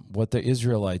it? What the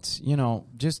Israelites,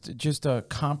 just a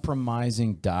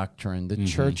compromising doctrine. The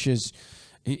church is,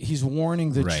 he's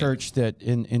warning the church that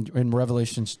in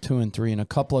Revelations 2 and 3, in a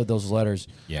couple of those letters,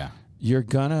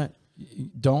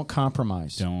 don't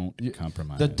compromise. Don't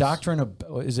compromise. The doctrine of,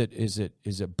 is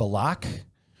it Balak?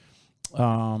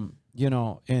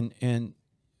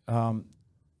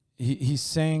 He's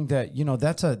saying that,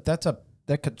 that's a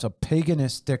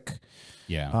paganistic.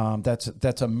 Yeah,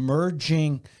 that's a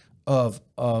merging of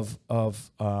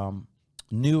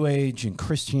New Age and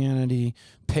Christianity,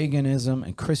 paganism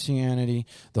and Christianity,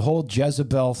 the whole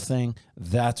Jezebel thing.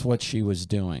 That's what she was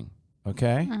doing.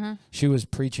 Okay, she was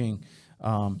preaching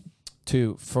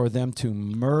for them to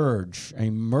merge, a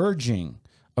merging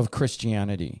of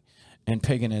Christianity and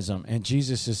paganism. And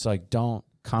Jesus is like, don't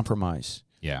compromise.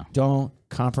 Yeah, don't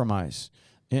compromise.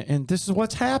 And this is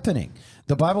what's happening.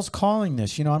 The Bible's calling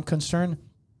this. I'm concerned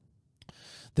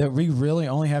that we really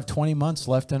only have 20 months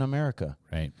left in America.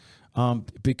 Right.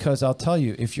 Because I'll tell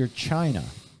you, if you're China,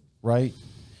 right,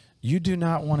 you do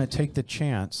not want to take the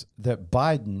chance that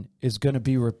Biden is going to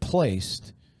be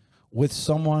replaced with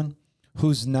someone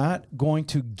who's not going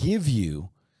to give you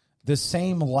the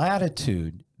same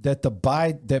latitude that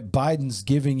that Biden's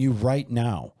giving you right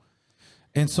now.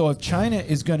 And so if China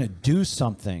is going to do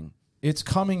something, it's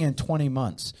coming in 20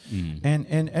 months.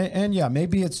 And yeah,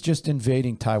 maybe it's just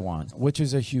invading Taiwan, which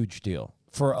is a huge deal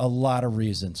for a lot of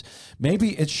reasons.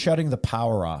 Maybe it's shutting the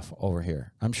power off over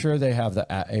here. I'm sure they have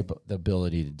the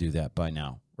ability to do that by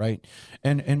now, right?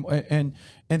 And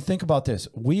think about this.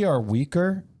 We are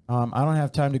weaker. I don't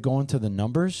have time to go into the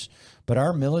numbers, but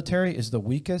our military is the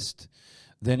weakest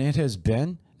than it has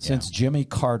been since Jimmy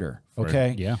Carter,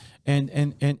 okay?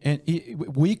 And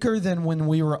weaker than when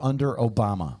we were under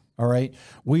Obama. All right,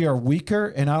 we are weaker,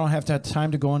 and I don't have to have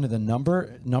time to go into the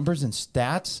numbers and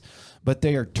stats, but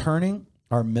they are turning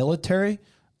our military,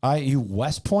 i.e.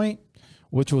 West Point,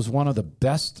 which was one of the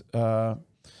best, it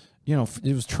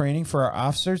was training for our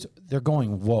officers. They're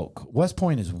going woke. West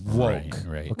Point is woke.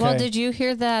 Right. Okay? Well, did you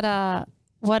hear that?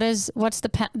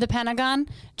 The Pentagon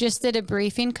just did a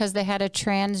briefing because they had a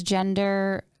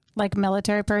transgender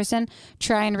military person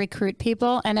try and recruit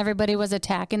people, and everybody was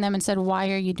attacking them and said, why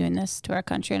are you doing this to our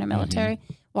country and our military?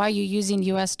 Why are you using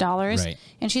US dollars? Right.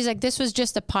 And she's like, this was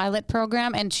just a pilot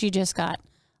program, and she just got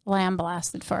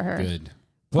lambasted for her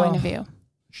point of view.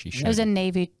 It was a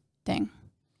Navy thing.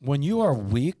 When you are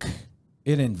weak,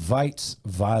 it invites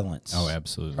violence. Oh,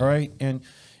 absolutely. All right. And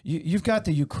you've got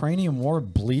the Ukrainian war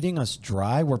bleeding us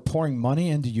dry. We're pouring money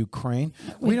into Ukraine.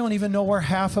 We don't even know where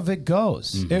half of it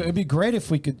goes. It would be great if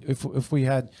we could, if we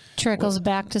had trickles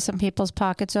back to some people's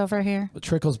pockets over here.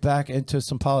 Trickles back into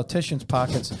some politicians'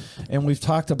 pockets. And we've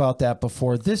talked about that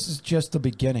before. This is just the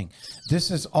beginning. This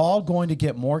is all going to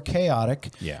get more chaotic.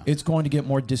 Yeah. It's going to get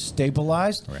more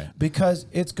destabilized because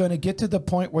it's going to get to the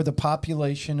point where the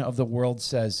population of the world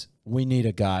says, we need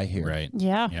a guy here. Right.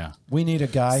 Yeah. We need a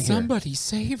guy here. Somebody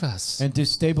save us. And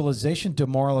destabilization,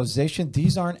 demoralization,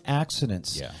 these aren't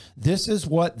accidents. Yeah. This is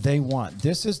what they want.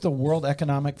 This is the World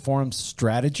Economic Forum's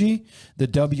strategy, the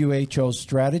WHO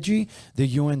strategy, the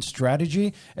UN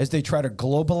strategy, as they try to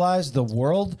globalize the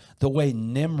world the way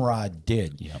Nimrod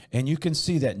did. Yep. And you can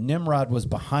see that Nimrod was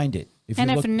behind it. If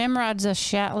Nimrod's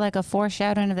a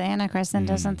foreshadowing of the Antichrist, then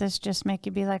doesn't this just make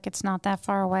you be like, it's not that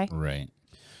far away? Right.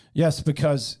 Yes,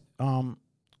 because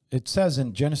it says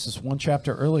in Genesis 1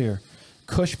 chapter earlier,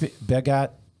 Cush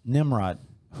begat Nimrod,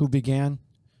 who began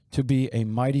to be a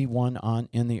mighty one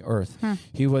in the earth.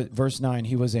 He was, verse 9,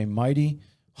 he was a mighty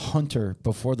hunter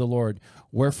before the Lord.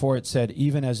 Wherefore it said,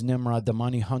 even as Nimrod, the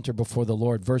mighty hunter before the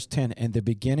Lord. Verse 10, and the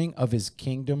beginning of his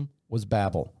kingdom was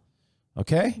Babel.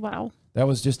 Okay? Wow. That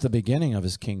was just the beginning of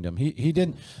his kingdom.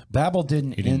 Babel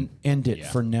didn't end it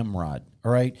for Nimrod.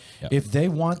 All right? Yep. If they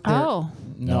want their...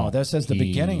 No, that says the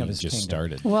beginning of his kingdom.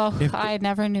 Started. Well, I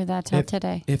never knew that till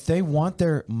today. If they want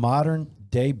their modern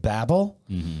day Babel,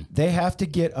 they have to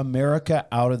get America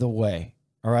out of the way.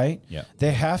 All right? Yeah.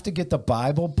 They have to get the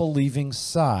Bible-believing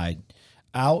side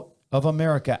out of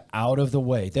America, out of the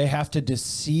way. They have to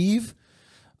deceive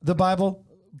the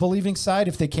Bible-believing side.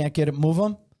 If they can't get it, move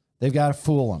them. They've got to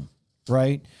fool them,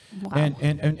 right? Wow.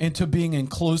 And to being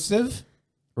inclusive,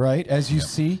 right? As you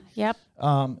see, yep.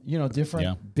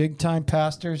 Different big-time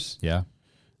pastors,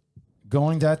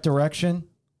 going that direction,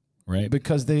 right?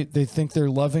 Because they think they're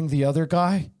loving the other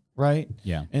guy, right?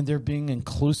 Yeah, and they're being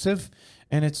inclusive.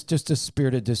 And it's just a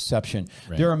spirit of deception.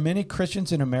 Right. There are many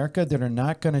Christians in America that are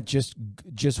not going to just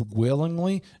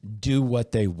willingly do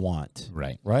what they want.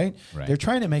 Right. They're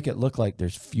trying to make it look like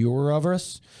there's fewer of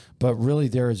us, but really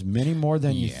there is many more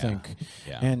than you think.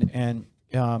 Yeah. And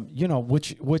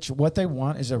what they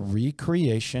want is a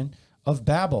recreation of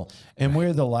Babel, and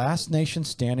we're the last nation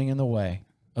standing in the way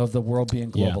of the world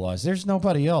being globalized. There's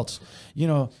nobody else.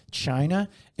 China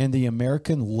and the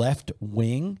American left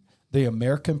wing. The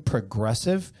American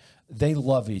progressive, they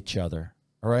love each other.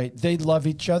 All right. They love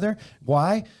each other.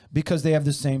 Why? Because they have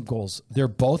the same goals. They're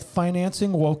both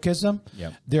financing wokeism.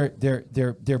 Yep.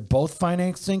 They're both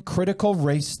financing critical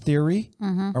race theory.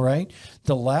 All right.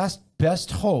 The last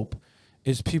best hope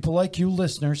is people like you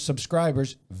listeners,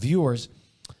 subscribers, viewers,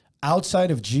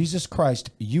 outside of Jesus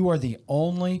Christ. You are the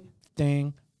only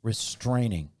thing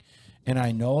restraining. And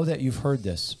I know that you've heard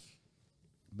this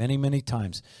many, many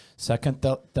times. 2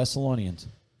 Thessalonians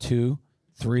 2,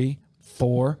 3,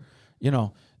 4,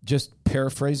 just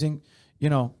paraphrasing,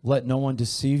 let no one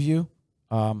deceive you.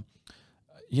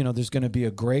 There's going to be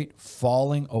a great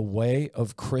falling away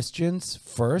of Christians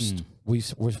first.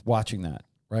 We're watching that,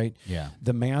 right? Yeah.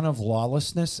 The man of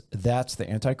lawlessness, that's the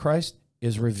Antichrist,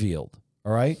 is revealed.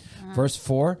 All right. Verse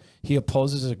 4, he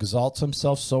opposes, exalts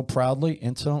himself so proudly,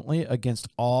 insolently against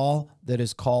all that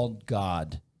is called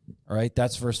God. All right.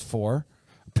 That's verse 4.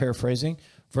 Paraphrasing.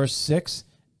 Verse 6,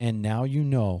 and now you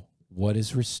know what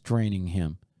is restraining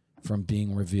him from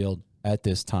being revealed at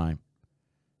this time.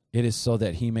 It is so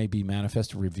that he may be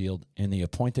manifested, revealed in the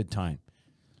appointed time.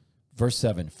 Verse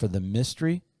 7, for the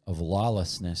mystery of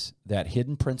lawlessness, that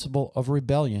hidden principle of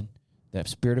rebellion, that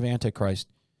spirit of Antichrist,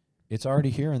 it's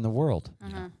already here in the world.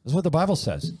 That's what the Bible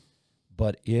says.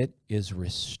 But it is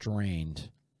restrained.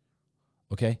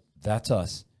 Okay? That's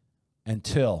us.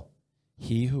 Until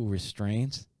he who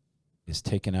restrains is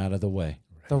taken out of the way.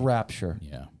 Right. The rapture.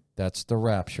 Yeah. That's the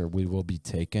rapture. We will be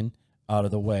taken out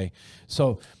of the way.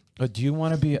 So do you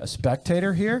want to be a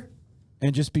spectator here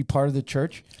and just be part of the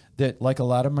church that, like a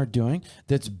lot of them are doing,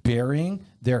 that's burying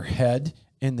their head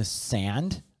in the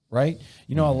sand, right?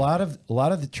 A lot of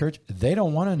the church, they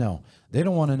don't want to know. They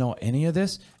don't want to know any of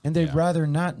this, and they'd rather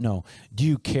not know. Do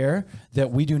you care that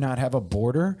we do not have a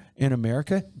border in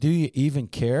America? Do you even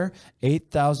care?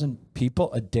 8,000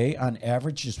 people a day on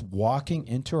average just walking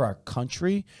into our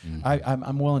country.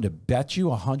 I'm willing to bet you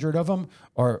 100 of them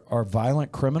are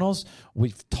violent criminals.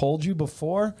 We've told you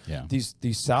before, these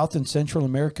South and Central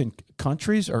American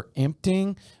countries are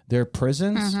emptying their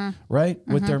prisons, right,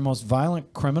 with their most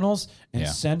violent criminals and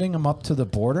sending them up to the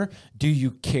border. Do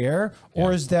you care,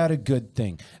 or is that a good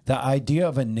thing? The idea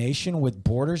of a nation with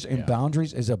borders and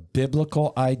boundaries is a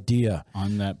biblical idea.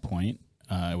 On that point,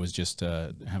 I was just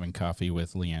having coffee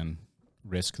with Leanne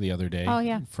Risk the other day,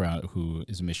 who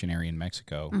is a missionary in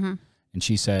Mexico. And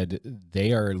she said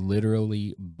they are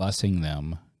literally busing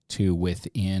them to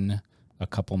within a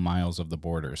couple miles of the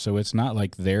border. So it's not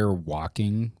like they're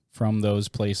walking from those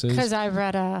places. Because I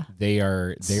read they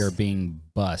are being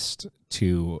bused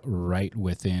to right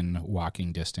within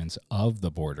walking distance of the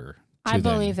border. I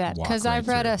believe that because I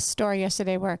read a story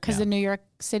yesterday where the New York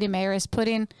City mayor is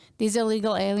putting these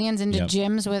illegal aliens into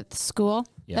gyms with school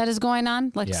that is going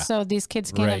on, so these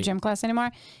kids can't have gym class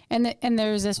anymore. And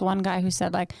there's this one guy who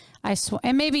said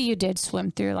and maybe you did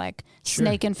swim through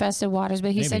snake infested waters,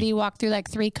 but he said he walked through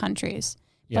 3 countries.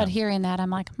 But hearing that, I'm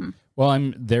like,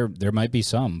 Well, there might be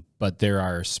some, but there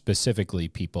are specifically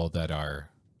people that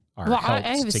are well, helped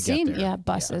I have to seen get there.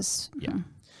 buses. Yeah.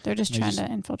 They're just trying to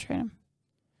infiltrate them.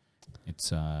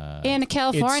 It's in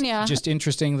California. It's just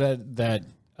interesting that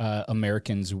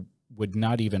Americans would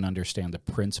not even understand the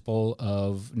principle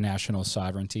of national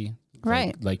sovereignty.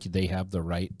 Right. Like they have the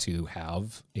right to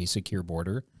have a secure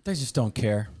border. They just don't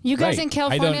care. You guys in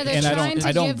California, they're trying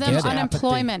to give them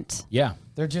unemployment. Yeah.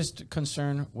 They're just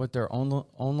concerned with their own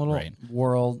little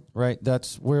world, right?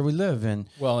 That's where we live in.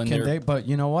 Well, and but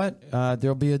you know what?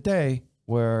 There'll be a day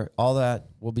where all that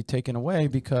will be taken away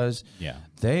because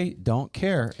they don't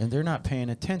care and they're not paying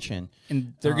attention.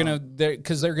 And they're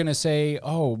gonna say,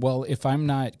 oh, well, if I'm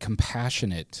not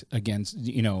compassionate against,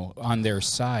 on their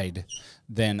side,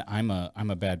 then I'm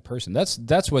a bad person.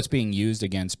 That's what's being used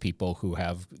against people who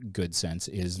have good sense.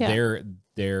 Is their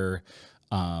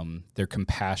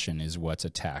compassion is what's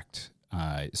attacked.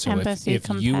 So empathy,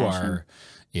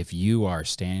 if you are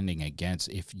standing against,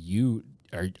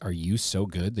 are you so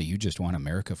good that you just want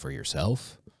America for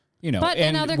yourself? But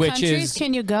in other countries,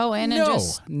 can you go in and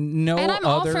just... No, and I'm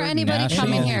all for anybody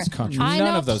coming here. I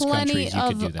know plenty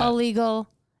of illegal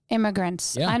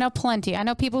immigrants. Yeah. I know plenty. I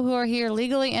know people who are here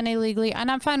legally and illegally,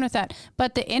 and I'm fine with that.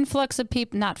 But the influx of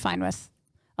people, not fine with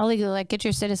illegally, like get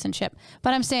your citizenship.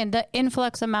 But I'm saying the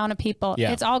influx amount of people,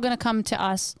 it's all going to come to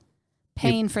us.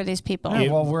 Paying for these people.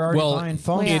 We're already buying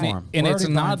phones for them. And it's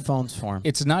not phones for them.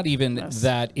 It's not even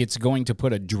that it's going to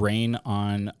put a drain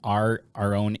on our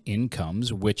own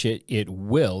incomes, which it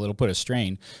will. It'll put a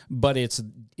strain, but it's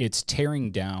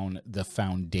tearing down the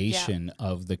foundation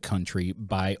of the country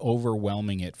by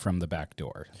overwhelming it from the back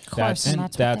door. That's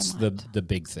the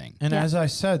big thing. And as I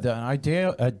said, the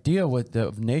idea with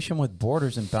the nation with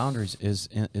borders and boundaries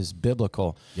is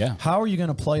biblical. Yeah. How are you going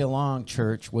to play along,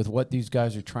 church, with what these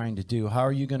guys are trying to do? How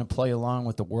are you going to play along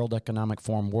with the World Economic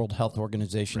Forum, World Health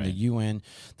Organization, the UN,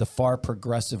 the far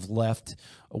progressive left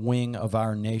wing of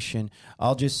our nation?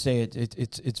 I'll just say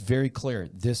it's very clear.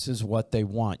 This is what they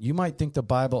want. You might think the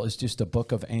Bible is just a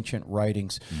book of ancient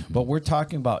writings, but we're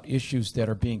talking about issues that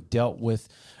are being dealt with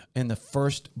in the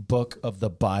first book of the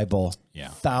Bible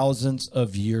thousands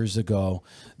of years ago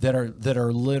that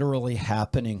are literally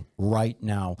happening right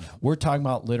now. We're talking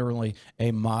about literally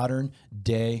a modern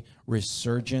day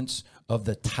resurgence of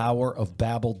the Tower of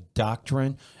Babel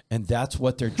doctrine, and that's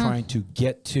what they're trying to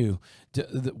get to.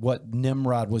 What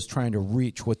Nimrod was trying to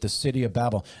reach with the city of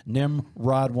Babel.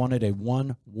 Nimrod wanted a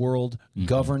one world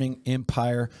governing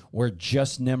empire where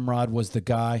just Nimrod was the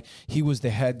guy. He was the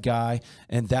head guy,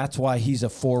 and that's why he's a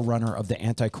forerunner of the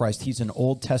Antichrist. He's an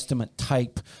Old Testament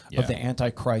type of the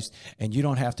Antichrist, and you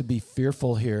don't have to be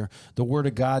fearful here. The Word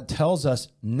of God tells us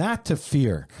not to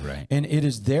fear, and it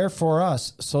is there for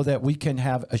us so that we can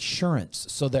have assurance,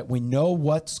 so that we know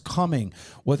what's coming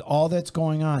with all that's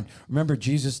going on. Remember,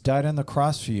 Jesus died on the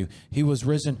cross for you. He was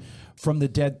risen from the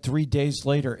dead 3 days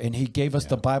later, and he gave us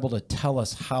the Bible to tell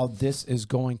us how this is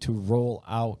going to roll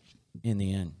out in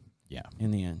the end. Yeah. In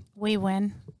the end. We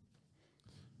win.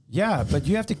 Yeah, but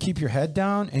you have to keep your head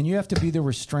down, and you have to be the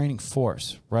restraining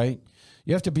force, right?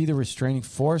 You have to be the restraining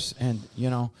force, and,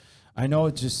 I know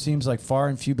it just seems like far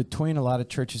and few between. A lot of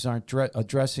churches aren't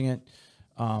addressing it,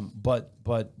 but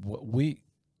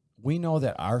we know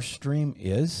that our stream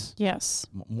is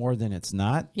more than it's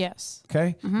not. Yes.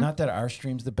 Okay. Not that our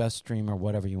stream's the best stream or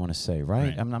whatever you want to say,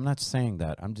 right? I'm not saying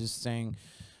that. I'm just saying,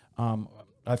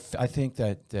 I think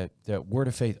that Word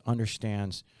of Faith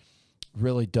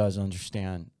really does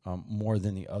understand more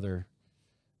than the other,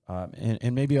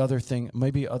 and maybe other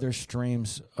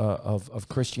streams of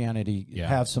Christianity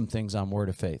have some things on Word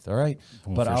of Faith. All right,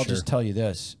 but I'll just tell you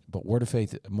this: but Word of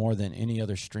Faith, more than any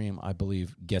other stream, I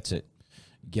believe, gets it.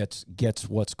 Gets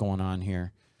what's going on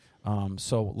here.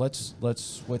 So let's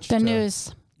switch the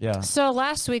news. Yeah. So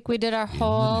last week we did our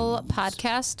whole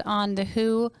podcast on the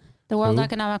WHO, the World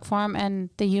Economic Forum, and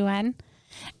the UN,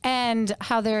 and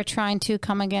how they're trying to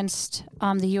come against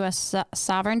the U.S.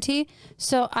 sovereignty.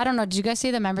 So I don't know. Did you guys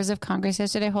see the members of Congress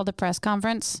yesterday hold a press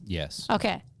conference? Yes.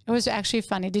 Okay. It was actually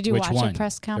funny. Did you watch a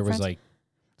press conference? There was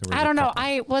I don't know.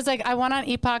 I went on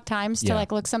Epoch Times to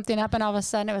look something up, and all of a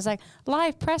sudden it was like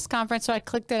live press conference. So I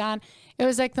clicked it on. It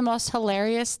was like the most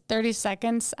hilarious 30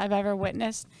 seconds I've ever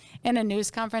witnessed in a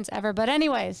news conference ever. But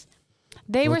anyways,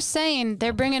 they were saying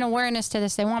they're bringing awareness to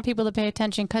this. They want people to pay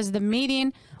attention because the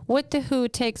meeting with the WHO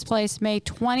takes place May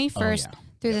 21st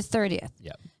through the 30th.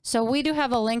 Yep. So we do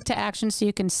have a link to action so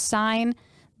you can sign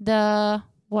the,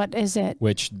 what is it?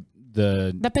 Which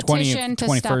the petition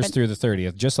 21st through the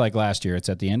 30th, just like last year. It's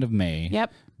at the end of May.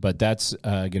 Yep. But that's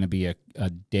going to be a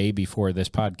day before this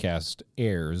podcast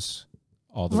airs.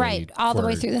 All the way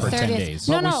through the 30th.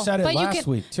 We said it last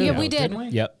week too. Yeah, we did. Didn't we?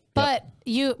 Yep. But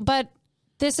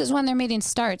this is when their meeting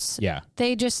starts. Yeah.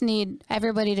 They just need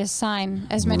everybody to sign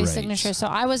as many signatures. So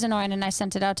I was annoyed and I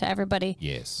sent it out to everybody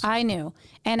I knew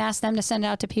and asked them to send it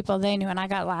out to people they knew. And I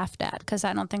got laughed at because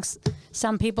I don't think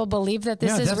some people believe that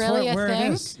this is really a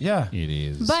thing. Yeah, it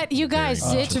is. But you guys,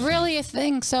 it's really a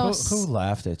thing. So who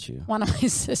laughed at you? One of my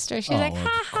sisters. She's like,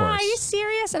 ha ha, are you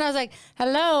serious? And I was like,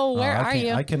 hello, where are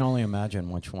you? I can only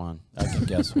imagine which one. I can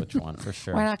guess which one for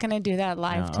sure. We're not going to do that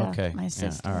live to my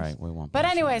sister. All right, we won't. But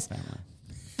anyways,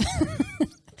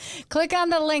 click on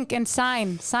the link and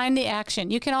sign the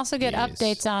action. You can also get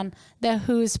updates on the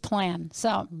WHO's plan.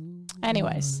 So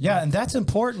anyways. Yeah, and that's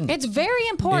important. It's very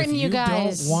important, you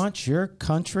guys. If you don't want your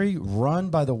country run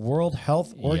by the World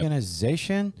Health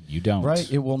Organization, you don't.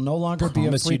 Right? It will no longer be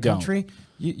a free country.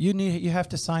 You have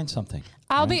to sign something.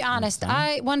 I'll be honest.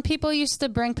 When people used to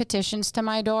bring petitions to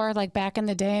my door, like back in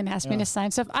the day, and ask me to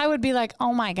sign stuff, I would be like,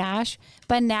 "Oh my gosh!"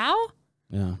 But now,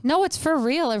 no, it's for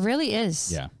real. It really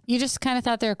is. Yeah. You just kind of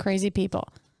thought they were crazy people.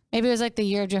 Maybe it was like the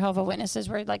year of Jehovah's Witnesses,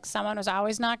 where like someone was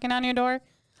always knocking on your door,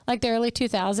 like the early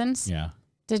 2000s. Yeah.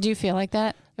 Did you feel like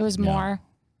that? It was more.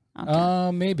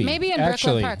 Okay. Maybe. Maybe in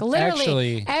Brooklyn Park.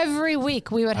 Literally, every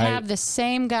week we would have the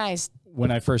same guys. When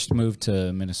I first moved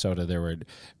to Minnesota,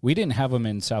 we didn't have them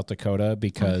in South Dakota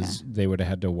because they would have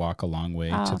had to walk a long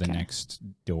way to the next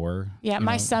door. Yeah,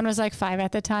 my son was like 5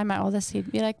 at the time. My oldest, he'd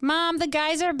be like, "Mom, the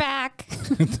guys are back."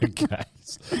 The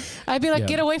guys. I'd be like,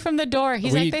 "Get away from the door."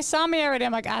 He's like, "They saw me already."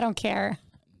 I'm like, "I don't care."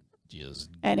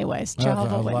 Anyways,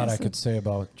 Jehovah's Witnesses. A lot I could say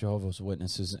about Jehovah's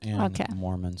Witnesses and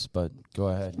Mormons, but go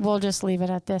ahead. We'll just leave it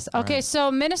at this. Okay,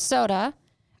 so Minnesota.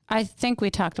 I think we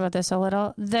talked about this a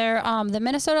little. The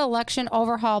Minnesota election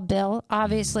overhaul bill,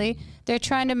 obviously, they're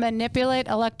trying to manipulate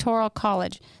electoral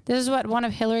college. This is what one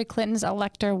of Hillary Clinton's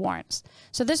elector warns.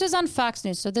 So this is on Fox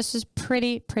News. So this is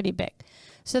pretty big.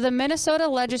 So the Minnesota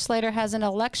legislature has an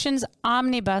elections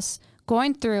omnibus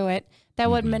going through it that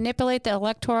would manipulate the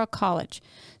electoral college.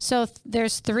 So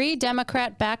there's 3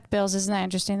 Democrat-backed bills. Isn't that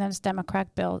interesting? That it's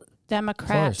Democrat-backed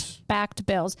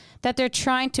bills that they're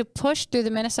trying to push through the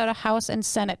Minnesota House and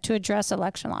Senate to address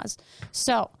election laws.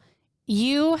 So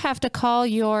you have to call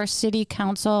your city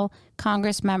council,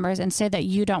 Congress members, and say that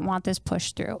you don't want this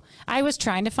pushed through. I was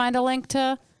trying to find a link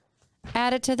to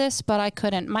add it to this, but I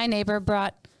couldn't. My neighbor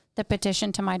brought the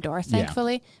petition to my door,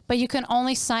 thankfully, but you can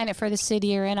only sign it for the city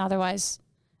you're in. Otherwise,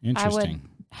 I would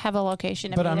have a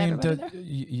location. But I mean,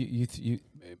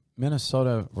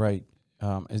 Minnesota, right?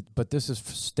 But this is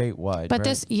statewide. But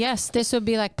right? this would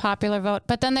be like popular vote.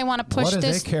 But then they want to push this. What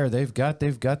do they care? They've got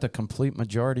the complete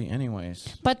majority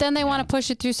anyways. But then they want to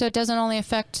push it through so it doesn't only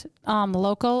affect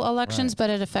local elections, but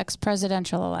it affects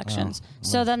presidential elections.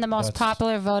 So then the most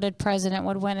popular voted president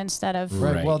would win instead of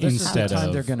right. Well, this is the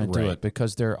time they're going to do it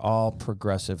because they're all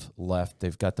progressive left.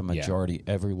 They've got the majority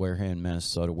everywhere here in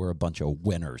Minnesota. We're a bunch of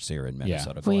winners here in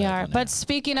Minnesota. We are. But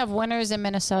speaking of winners in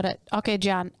Minnesota, okay,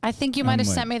 John, I think you might have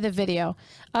sent me the video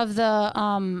of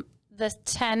the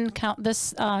 10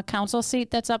 council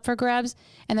seat that's up for grabs,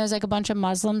 and there's like a bunch of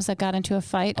Muslims that got into a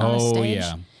fight on the stage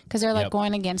because they're like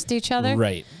going against each other.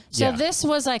 Right. So this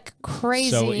was like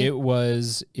crazy. So it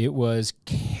was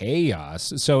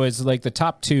chaos. So it's like the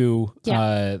top two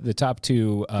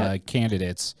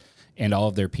candidates and all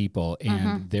of their people,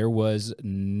 and there was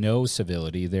no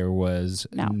civility. There was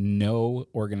no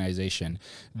organization.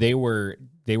 They were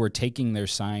taking their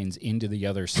signs into the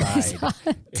other side.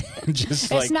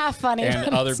 Just it's not funny.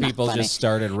 And other people just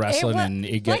started wrestling, and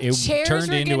it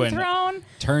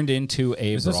turned into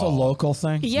a Is this a local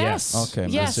thing? Yes. Okay.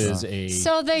 Yes. This is a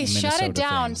So they shut it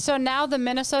down. thing. So now the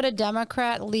Minnesota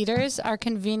Democrat leaders are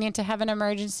convenient to have an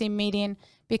emergency meeting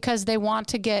because they want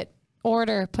to get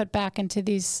order put back into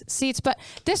these seats. But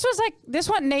this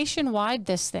went nationwide,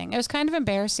 this thing. It was kind of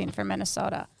embarrassing for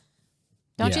Minnesota.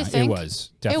 Don't you think? It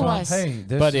was. Definitely. It was. Hey,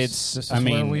 this is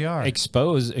where we are.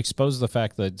 Expose the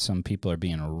fact that some people are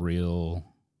being real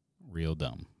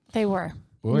dumb. They were.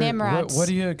 Nimrods. What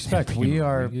do you expect? We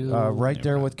are right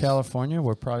there with California.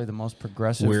 We're probably the most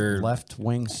progressive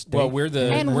left-wing state. Well, we're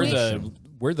the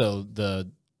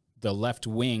left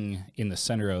wing in the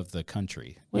center of the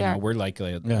country. We're like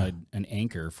an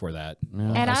anchor for that.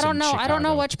 Yeah. And I don't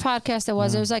know which podcast it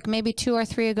was. It was like maybe 2 or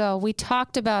 3 ago. We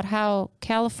talked about how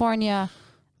California,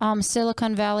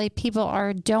 Silicon Valley people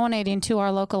are donating to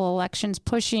our local elections,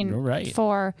 pushing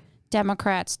for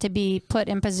Democrats to be put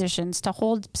in positions to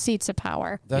hold seats of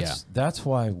power. That's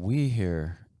why we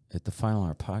here at the Final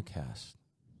Hour podcast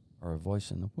are a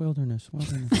voice in the wilderness.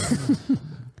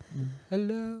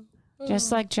 Hello.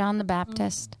 Just like John the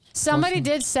Baptist. Somebody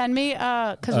did send me,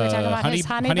 because we were talking about his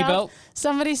honey belt.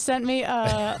 Somebody sent me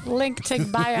a link to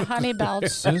buy a honey belt.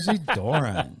 Susie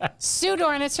Doran. Sue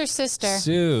Doran, it's her sister.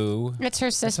 Sue. It's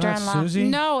her sister-in-law. Susie?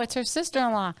 No, it's her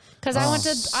sister-in-law. Because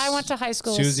I went to high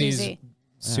school with Susie.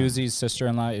 Susie's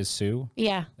sister-in-law is Sue?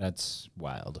 Yeah. That's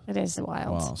wild. It is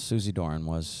wild. Well, Susie Doran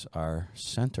was our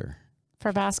center.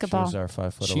 For basketball. She was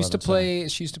our 5'11" She used to play.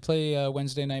 She used to play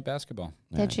Wednesday night basketball.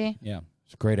 Did she? Yeah.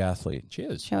 She's a great athlete. She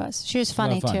is. She was. She was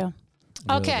funny, too. Really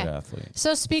Okay. good athlete.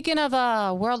 So speaking of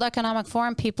World Economic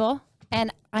Forum people,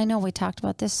 and I know we talked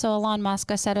about this, so Elon Musk,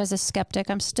 I said, as a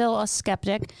skeptic. I'm still a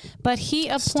skeptic. But he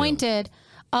appointed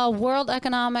a World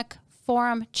Economic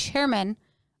Forum chairman,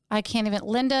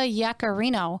 Linda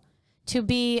Yaccarino, to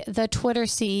be the Twitter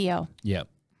CEO. Yep.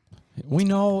 We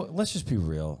know, let's just be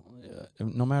real.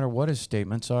 No matter what his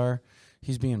statements are,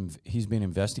 he's being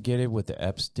investigated with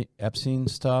the Epstein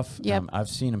stuff. Yep. I've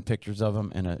seen him pictures of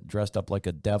him dressed up like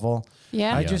a devil.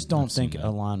 Yeah. I just don't think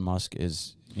Elon Musk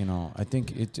is, I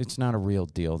think it's not a real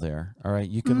deal there. All right.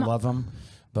 You can love him,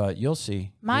 but you'll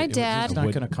see. My dad. It's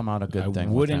not going to come out a good thing.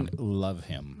 I wouldn't love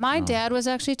him. My dad was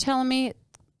actually telling me,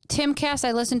 Timcast,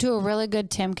 I listened to a really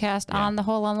good Timcast on the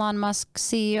whole Elon Musk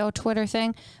CEO Twitter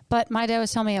thing, but my dad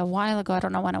was telling me a while ago, I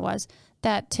don't know when it was,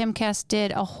 that Timcast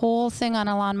did a whole thing on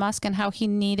Elon Musk and how he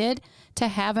needed to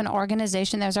have an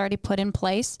organization that was already put in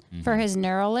place for his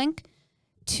Neuralink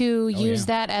to use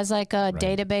that as like a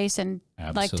database and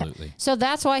absolutely. So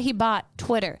that's why he bought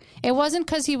Twitter. It wasn't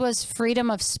because he was freedom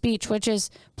of speech, which is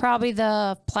probably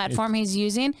the platform he's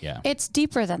using. Yeah. It's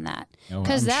deeper than that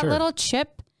because I'm sure. little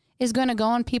chip is going to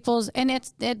go in people's, and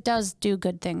it does do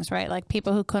good things, right? Like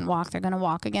people who couldn't walk, they're going to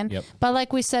walk again. Yep. But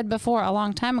like we said before, a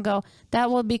long time ago,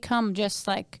 that will become just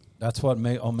like. That's what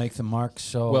will make the mark.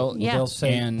 So well, they'll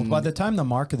say, and by the time the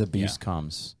mark of the beast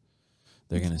comes,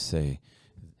 they're going to say,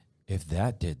 if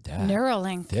that did that,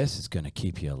 Neuralink, this is going to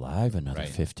keep you alive another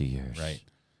 50 years. Right.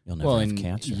 You'll never have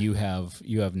cancer. You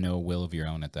have no will of your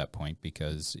own at that point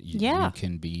because you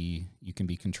can be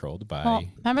controlled by. Well,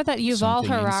 remember that Yuval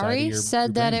Harari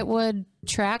said that brain. it would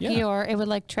track your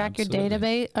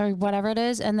database or whatever it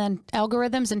is, and then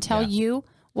algorithms and tell you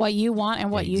what you want and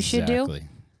what you should do.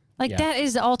 Like that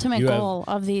is the ultimate goal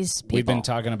of these people. We've been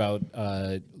talking about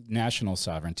national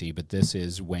sovereignty, but this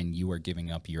is when you are giving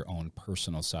up your own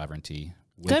personal sovereignty.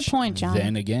 Good point, John.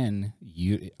 Then again,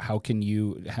 how can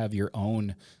you have your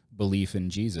own belief in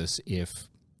Jesus if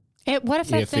it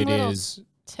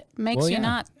makes you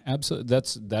not? Absolutely,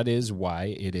 that is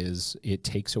why it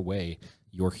takes away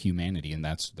your humanity, and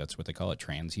that's what they call it,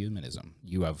 transhumanism.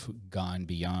 You have gone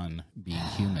beyond being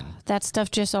human. That stuff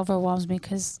just overwhelms me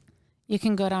because you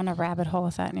can go down a rabbit hole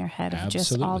with that in your head of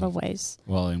just all the ways.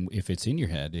 Well, and if it's in your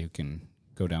head, you can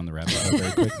go down the rabbit hole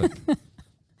very quickly.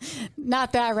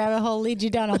 Not that rabbit hole leads you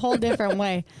down a whole different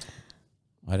way.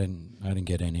 I didn't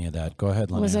get any of that. Go ahead,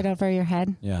 Linnea. Was it over your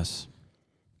head? Yes.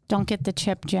 Don't get the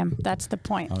chip, Jim. That's the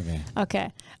point.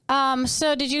 Okay.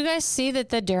 So did you guys see that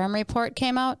the Durham report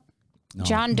came out? No.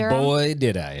 John Durham. Boy,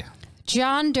 did I.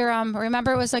 John Durham.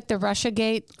 Remember, it was like the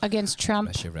Russiagate against Trump.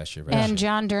 Russia. And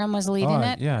John Durham was leading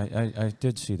it. Yeah, I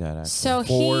did see that. Actually. So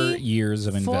 4 years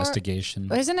of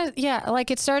investigation. Isn't it? Yeah,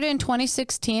 like it started in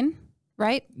 2016.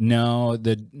 Right? No,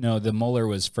 the Mueller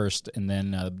was first, and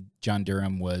then John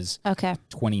Durham was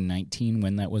 2019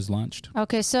 when that was launched.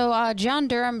 Okay, so John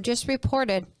Durham just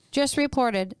reported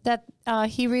that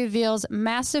he reveals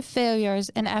massive failures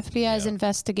in FBI's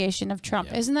investigation of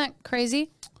Trump. Isn't that crazy?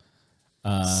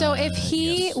 So if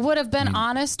he would have been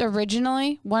honest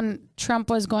originally when Trump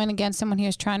was going against him when he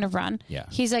was trying to run,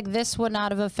 he's like, this would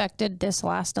not have affected this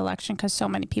last election because so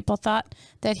many people thought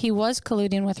that he was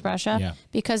colluding with Russia. Yeah.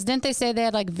 Because didn't they say they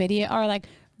had like video or like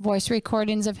voice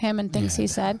recordings of him and things he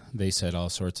said? They said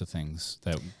all sorts of things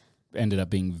that ended up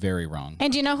being very wrong.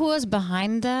 And do you know who was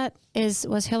behind that?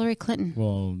 Was Hillary Clinton.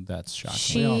 Well, that's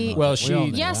shocking.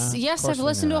 Yes, I've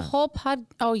listened to a whole pod.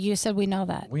 Oh, you said we know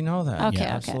that. We know that. Okay,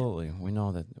 absolutely. We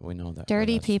know that.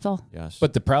 Dirty people. Yes.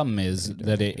 But the problem is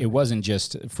that it wasn't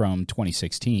just from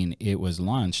 2016. It was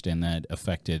launched and that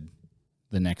affected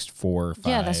the next 4 or 5.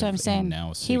 Yeah, that's what I'm saying. And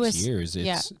now 6 years.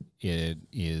 It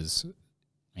is,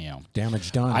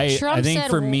 damage done. I think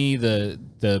for me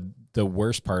the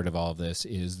worst part of all of this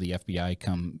is the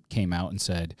FBI came out and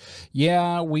said,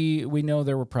 we know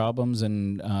there were problems,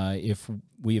 and if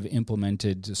we have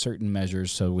implemented certain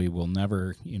measures, so we will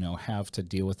never, have to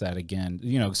deal with that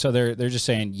again. So they're just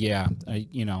saying,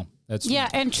 that's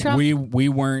and Trump. We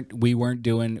weren't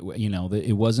doing,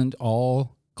 it wasn't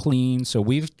all clean. So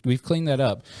we've cleaned that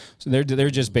up. So they're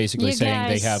just basically saying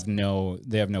they have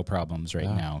no problems right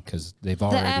now because they've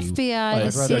already the FBI,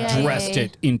 the CIA, addressed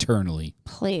it internally.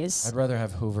 Please, I'd rather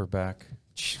have Hoover back.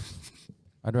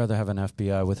 I'd rather have an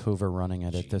FBI with Hoover running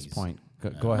it at this point.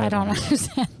 Go ahead. I don't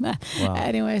understand that. Wow.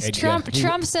 Anyways,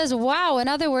 Trump says, wow, in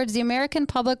other words, the American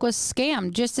public was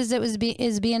scammed, just as it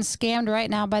is being scammed right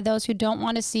now by those who don't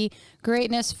want to see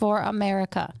greatness for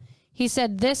America. He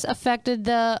said this affected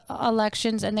the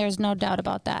elections, and there's no doubt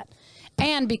about that.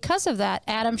 And because of that,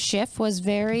 Adam Schiff was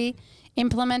very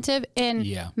implementive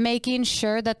in making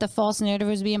sure that the false narrative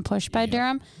was being pushed by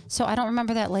Durham. So I don't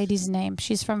remember that lady's name.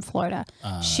 She's from Florida.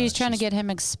 She's trying to get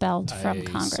him expelled from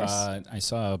Congress. I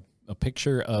saw a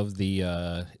picture of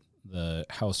the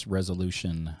House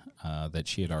resolution that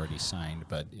she had already signed,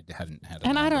 but it hadn't had.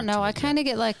 And I don't know. I kind of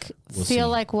get feel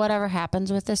like whatever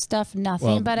happens with this stuff, nothing.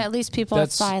 Well, but at least people are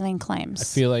filing claims. I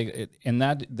feel like,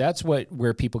 that's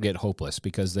where people get hopeless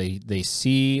because they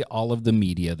see all of the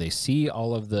media, they see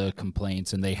all of the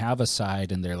complaints, and they have a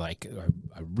side, and they're like,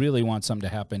 I really want something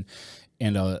to happen,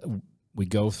 and we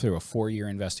go through a 4-year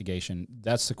investigation.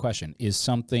 That's the question. Is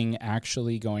something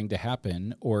actually going to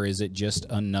happen, or is it just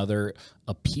another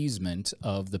appeasement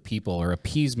of the people or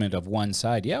appeasement of one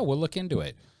side? Yeah, we'll look into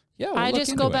it. Yeah, I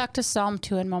just go back to Psalm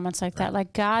 2 in moments like that.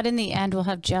 Like God in the end will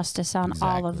have justice on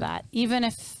all of that, even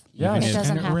if it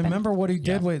doesn't happen. Remember what he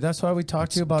did. That's why we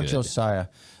talked to you about Josiah.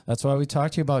 That's why we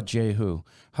talked to you about Jehu.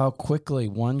 How quickly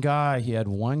he had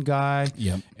one guy,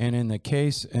 and in the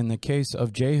case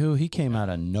of Jehu, he came out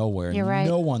of nowhere. You're right.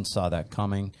 No one saw that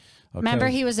coming. Okay? Remember,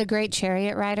 he was a great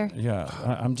chariot rider. Yeah,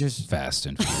 I'm just Fast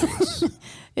and Furious.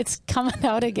 It's coming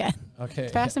out again. Okay,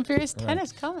 Fast and Furious 10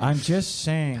 is coming. I'm just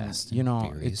saying, Fast and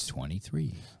Furious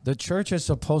 23. The church is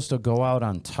supposed to go out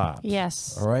on top.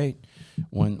 Yes. All right.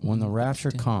 When the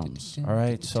rapture comes. All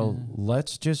right. So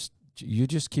you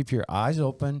just keep your eyes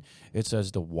open. It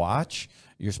says to watch.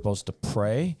 You're supposed to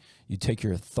pray. You take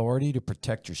your authority to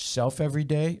protect yourself every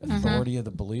day. Authority of the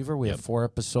believer. We have 4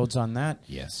 episodes on that.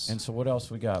 Yes. And so what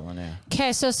else we got, Linnea?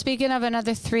 Okay, so speaking of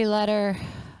another 3-letter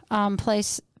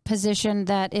position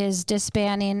that is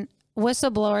disbanding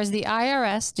whistleblowers, the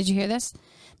IRS, did you hear this?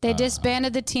 They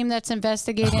disbanded the team that's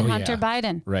investigating Hunter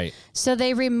Biden. Right. So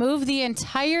they removed the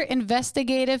entire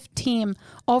investigative team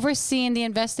overseeing the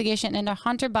investigation into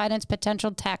Hunter Biden's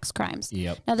potential tax crimes.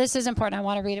 Yep. Now, this is important. I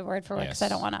want to read it word for word because I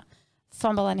don't want to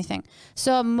fumble anything.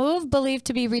 So a move believed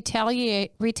to be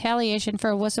retaliation for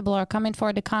a whistleblower coming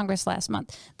forward to Congress last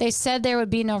month. They said there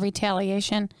would be no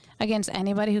retaliation against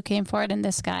anybody who came forward, and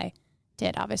this guy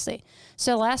did, obviously.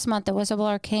 So last month, the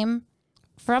whistleblower came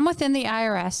from within the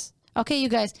IRS. Okay, you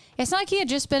guys, it's not like he had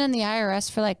just been in the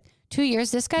IRS for 2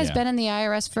 years. This guy's been in the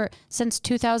IRS since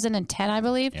 2010, I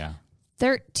believe. Yeah.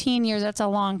 13 years, that's a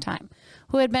long time.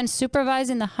 Who had been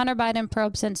supervising the Hunter Biden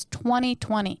probe since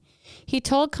 2020. He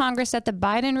told Congress that the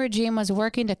Biden regime was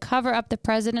working to cover up the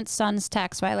president's son's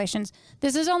tax violations.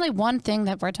 This is only one thing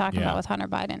that we're talking about with Hunter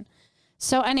Biden.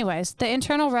 So anyways, the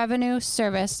Internal Revenue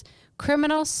Service,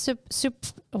 criminal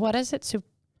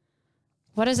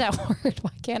what is that word?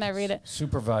 Why can't I read it?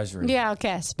 Supervisory. Yeah,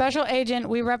 okay. Special agent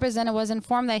we represented was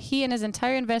informed that he and his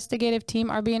entire investigative team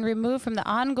are being removed from the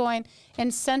ongoing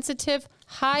and sensitive,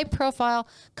 high-profile,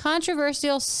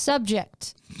 controversial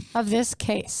subject of this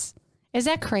case. Is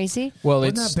that crazy? Well,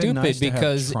 it's stupid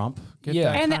because Trump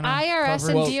and the IRS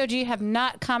and DOJ have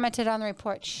not commented on the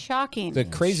report. Shocking. The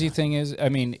crazy thing is, I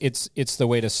mean, it's the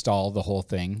way to stall the whole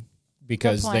thing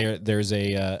because there's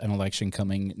an election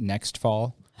coming next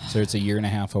fall. So it's a year and a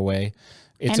half away.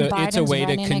 It's a way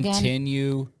to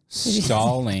continue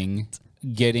stalling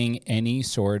getting any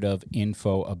sort of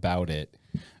info about it,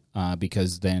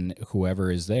 because then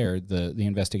whoever is there, the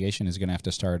investigation is going to have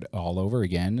to start all over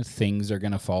again. Things are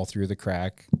going to fall through the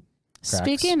cracks.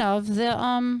 Speaking of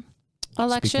the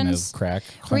elections, Speaking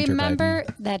of remember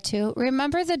Biden. that too.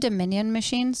 Remember the Dominion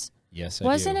machines? Yes,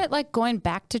 Wasn't it going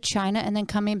back to China and then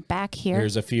coming back here?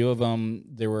 There's a few of them.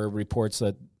 There were reports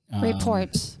that.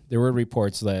 There were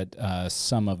reports that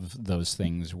some of those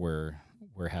things were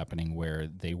happening where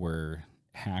they were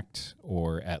hacked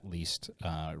or at least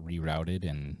rerouted,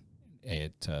 and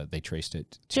they traced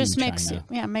it to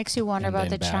China. Makes you wonder about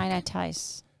the China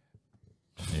ties.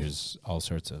 There's all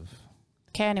sorts of.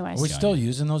 Okay, anyways, are we still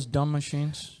using those dumb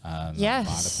machines? Yes,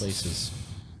 a lot of places.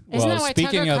 Isn't that why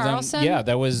speaking Tucker of Carlson? them,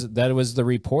 that was the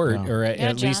report, or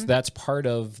at least that's part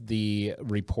of the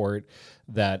report.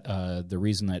 That the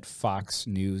reason that Fox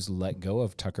News let go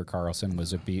of Tucker Carlson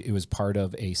was it was part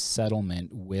of a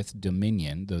settlement with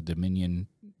Dominion, the Dominion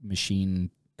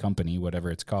machine company,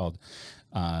 whatever it's called,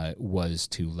 was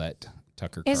to let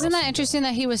Tucker Isn't that Carlson interesting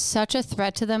that he was such a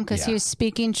threat to them because he was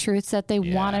speaking truths that they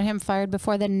wanted him fired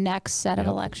before the next set of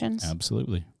elections?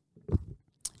 Absolutely.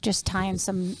 Just tying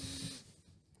some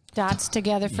dots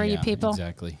together for you people.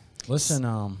 Exactly.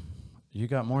 Listen, you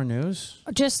got more news?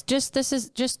 This is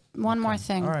just one more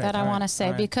thing that I want to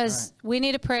say because we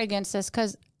need to pray against this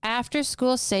because after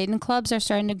school Satan clubs are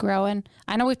starting to grow, and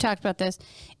I know we've talked about this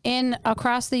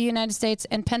across the United States,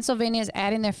 and Pennsylvania is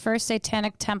adding their first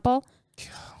satanic temple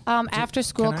after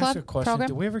school club program.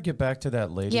 Did we ever get back to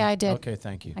that lady? Yeah, I did. Okay,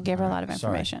 thank you. I gave her a lot of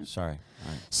information. Sorry.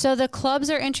 All right. So the clubs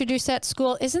are introduced at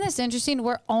school. Isn't this interesting?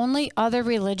 Where only other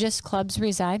religious clubs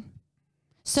reside.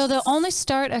 So they'll only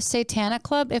start a satanic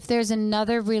club if there's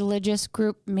another religious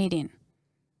group meeting.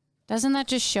 Doesn't that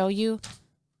just show you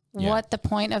what the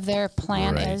point of their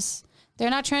plan is? They're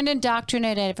not trying to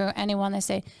indoctrinate anyone, they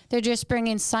say. They're just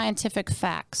bringing scientific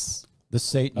facts. The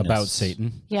Satanists. About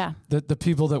Satan? Yeah. The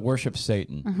people that worship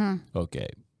Satan. Mm-hmm. Okay.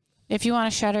 If you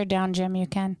want to shut her down, Jim, you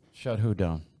can. Shut who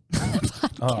down?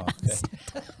 Oh, okay.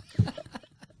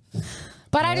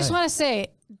 But I just want to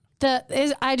say,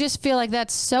 I just feel like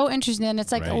that's so interesting. And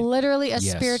it's like literally a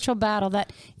spiritual battle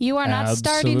that you are not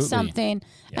starting something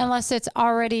unless it's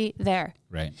already there.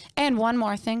 Right. And one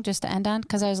more thing just to end on,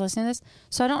 because I was listening to this.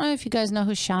 So I don't know if you guys know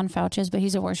who Sean Fouch is, but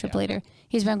he's a worship leader.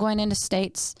 He's been going into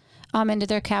states, into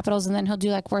their capitals, and then he'll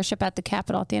do like worship at the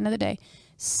Capitol at the end of the day.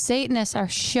 Satanists are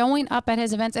showing up at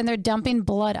his events and they're dumping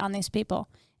blood on these people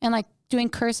and like doing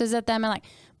curses at them and like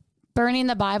burning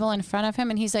the Bible in front of him.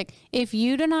 And he's like, if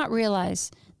you do not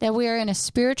realize that we are in a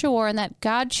spiritual war and that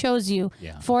God chose you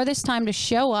for this time to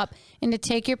show up and to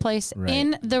take your place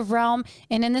in the realm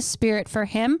and in the spirit for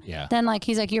him, then like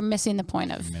he's like, you're missing the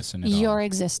point of your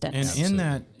existence.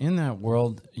 And in that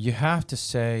world, you have to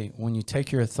say, when you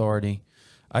take your authority,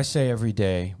 I say every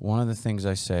day, one of the things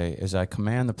I say is I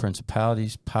command the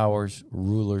principalities, powers,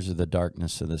 rulers of the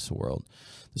darkness of this world,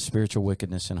 the spiritual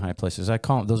wickedness in high places. I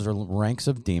call them, those are ranks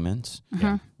of demons.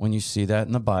 When you see that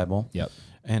in the Bible. Yep.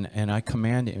 And I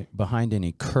command behind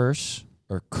any curse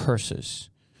or curses.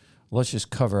 Let's just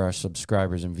cover our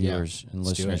subscribers and viewers and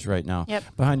listeners right now.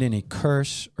 Behind any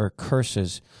curse or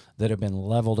curses that have been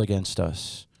leveled against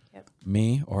us.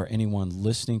 Me or anyone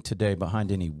listening today,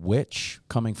 behind any witch,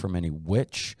 coming from any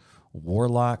witch,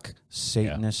 warlock,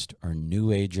 Satanist, or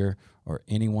New Ager, or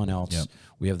anyone else.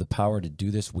 We have the power to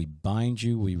do this. We bind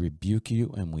you, we rebuke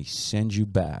you, and we send you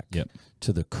back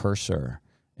to the curser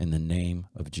in the name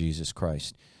of Jesus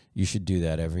Christ. You should do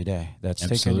that every day. That's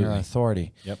taking your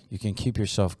authority. You can keep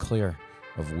yourself clear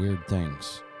of weird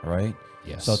things, all right?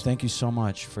 So thank you so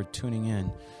much for tuning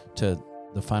in to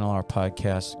the Final Hour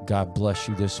podcast. God bless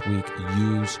you this week.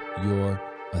 Use your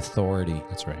authority.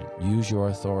 That's right. Use your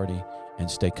authority and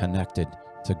stay connected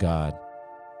to God.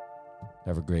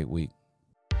 Have a great week.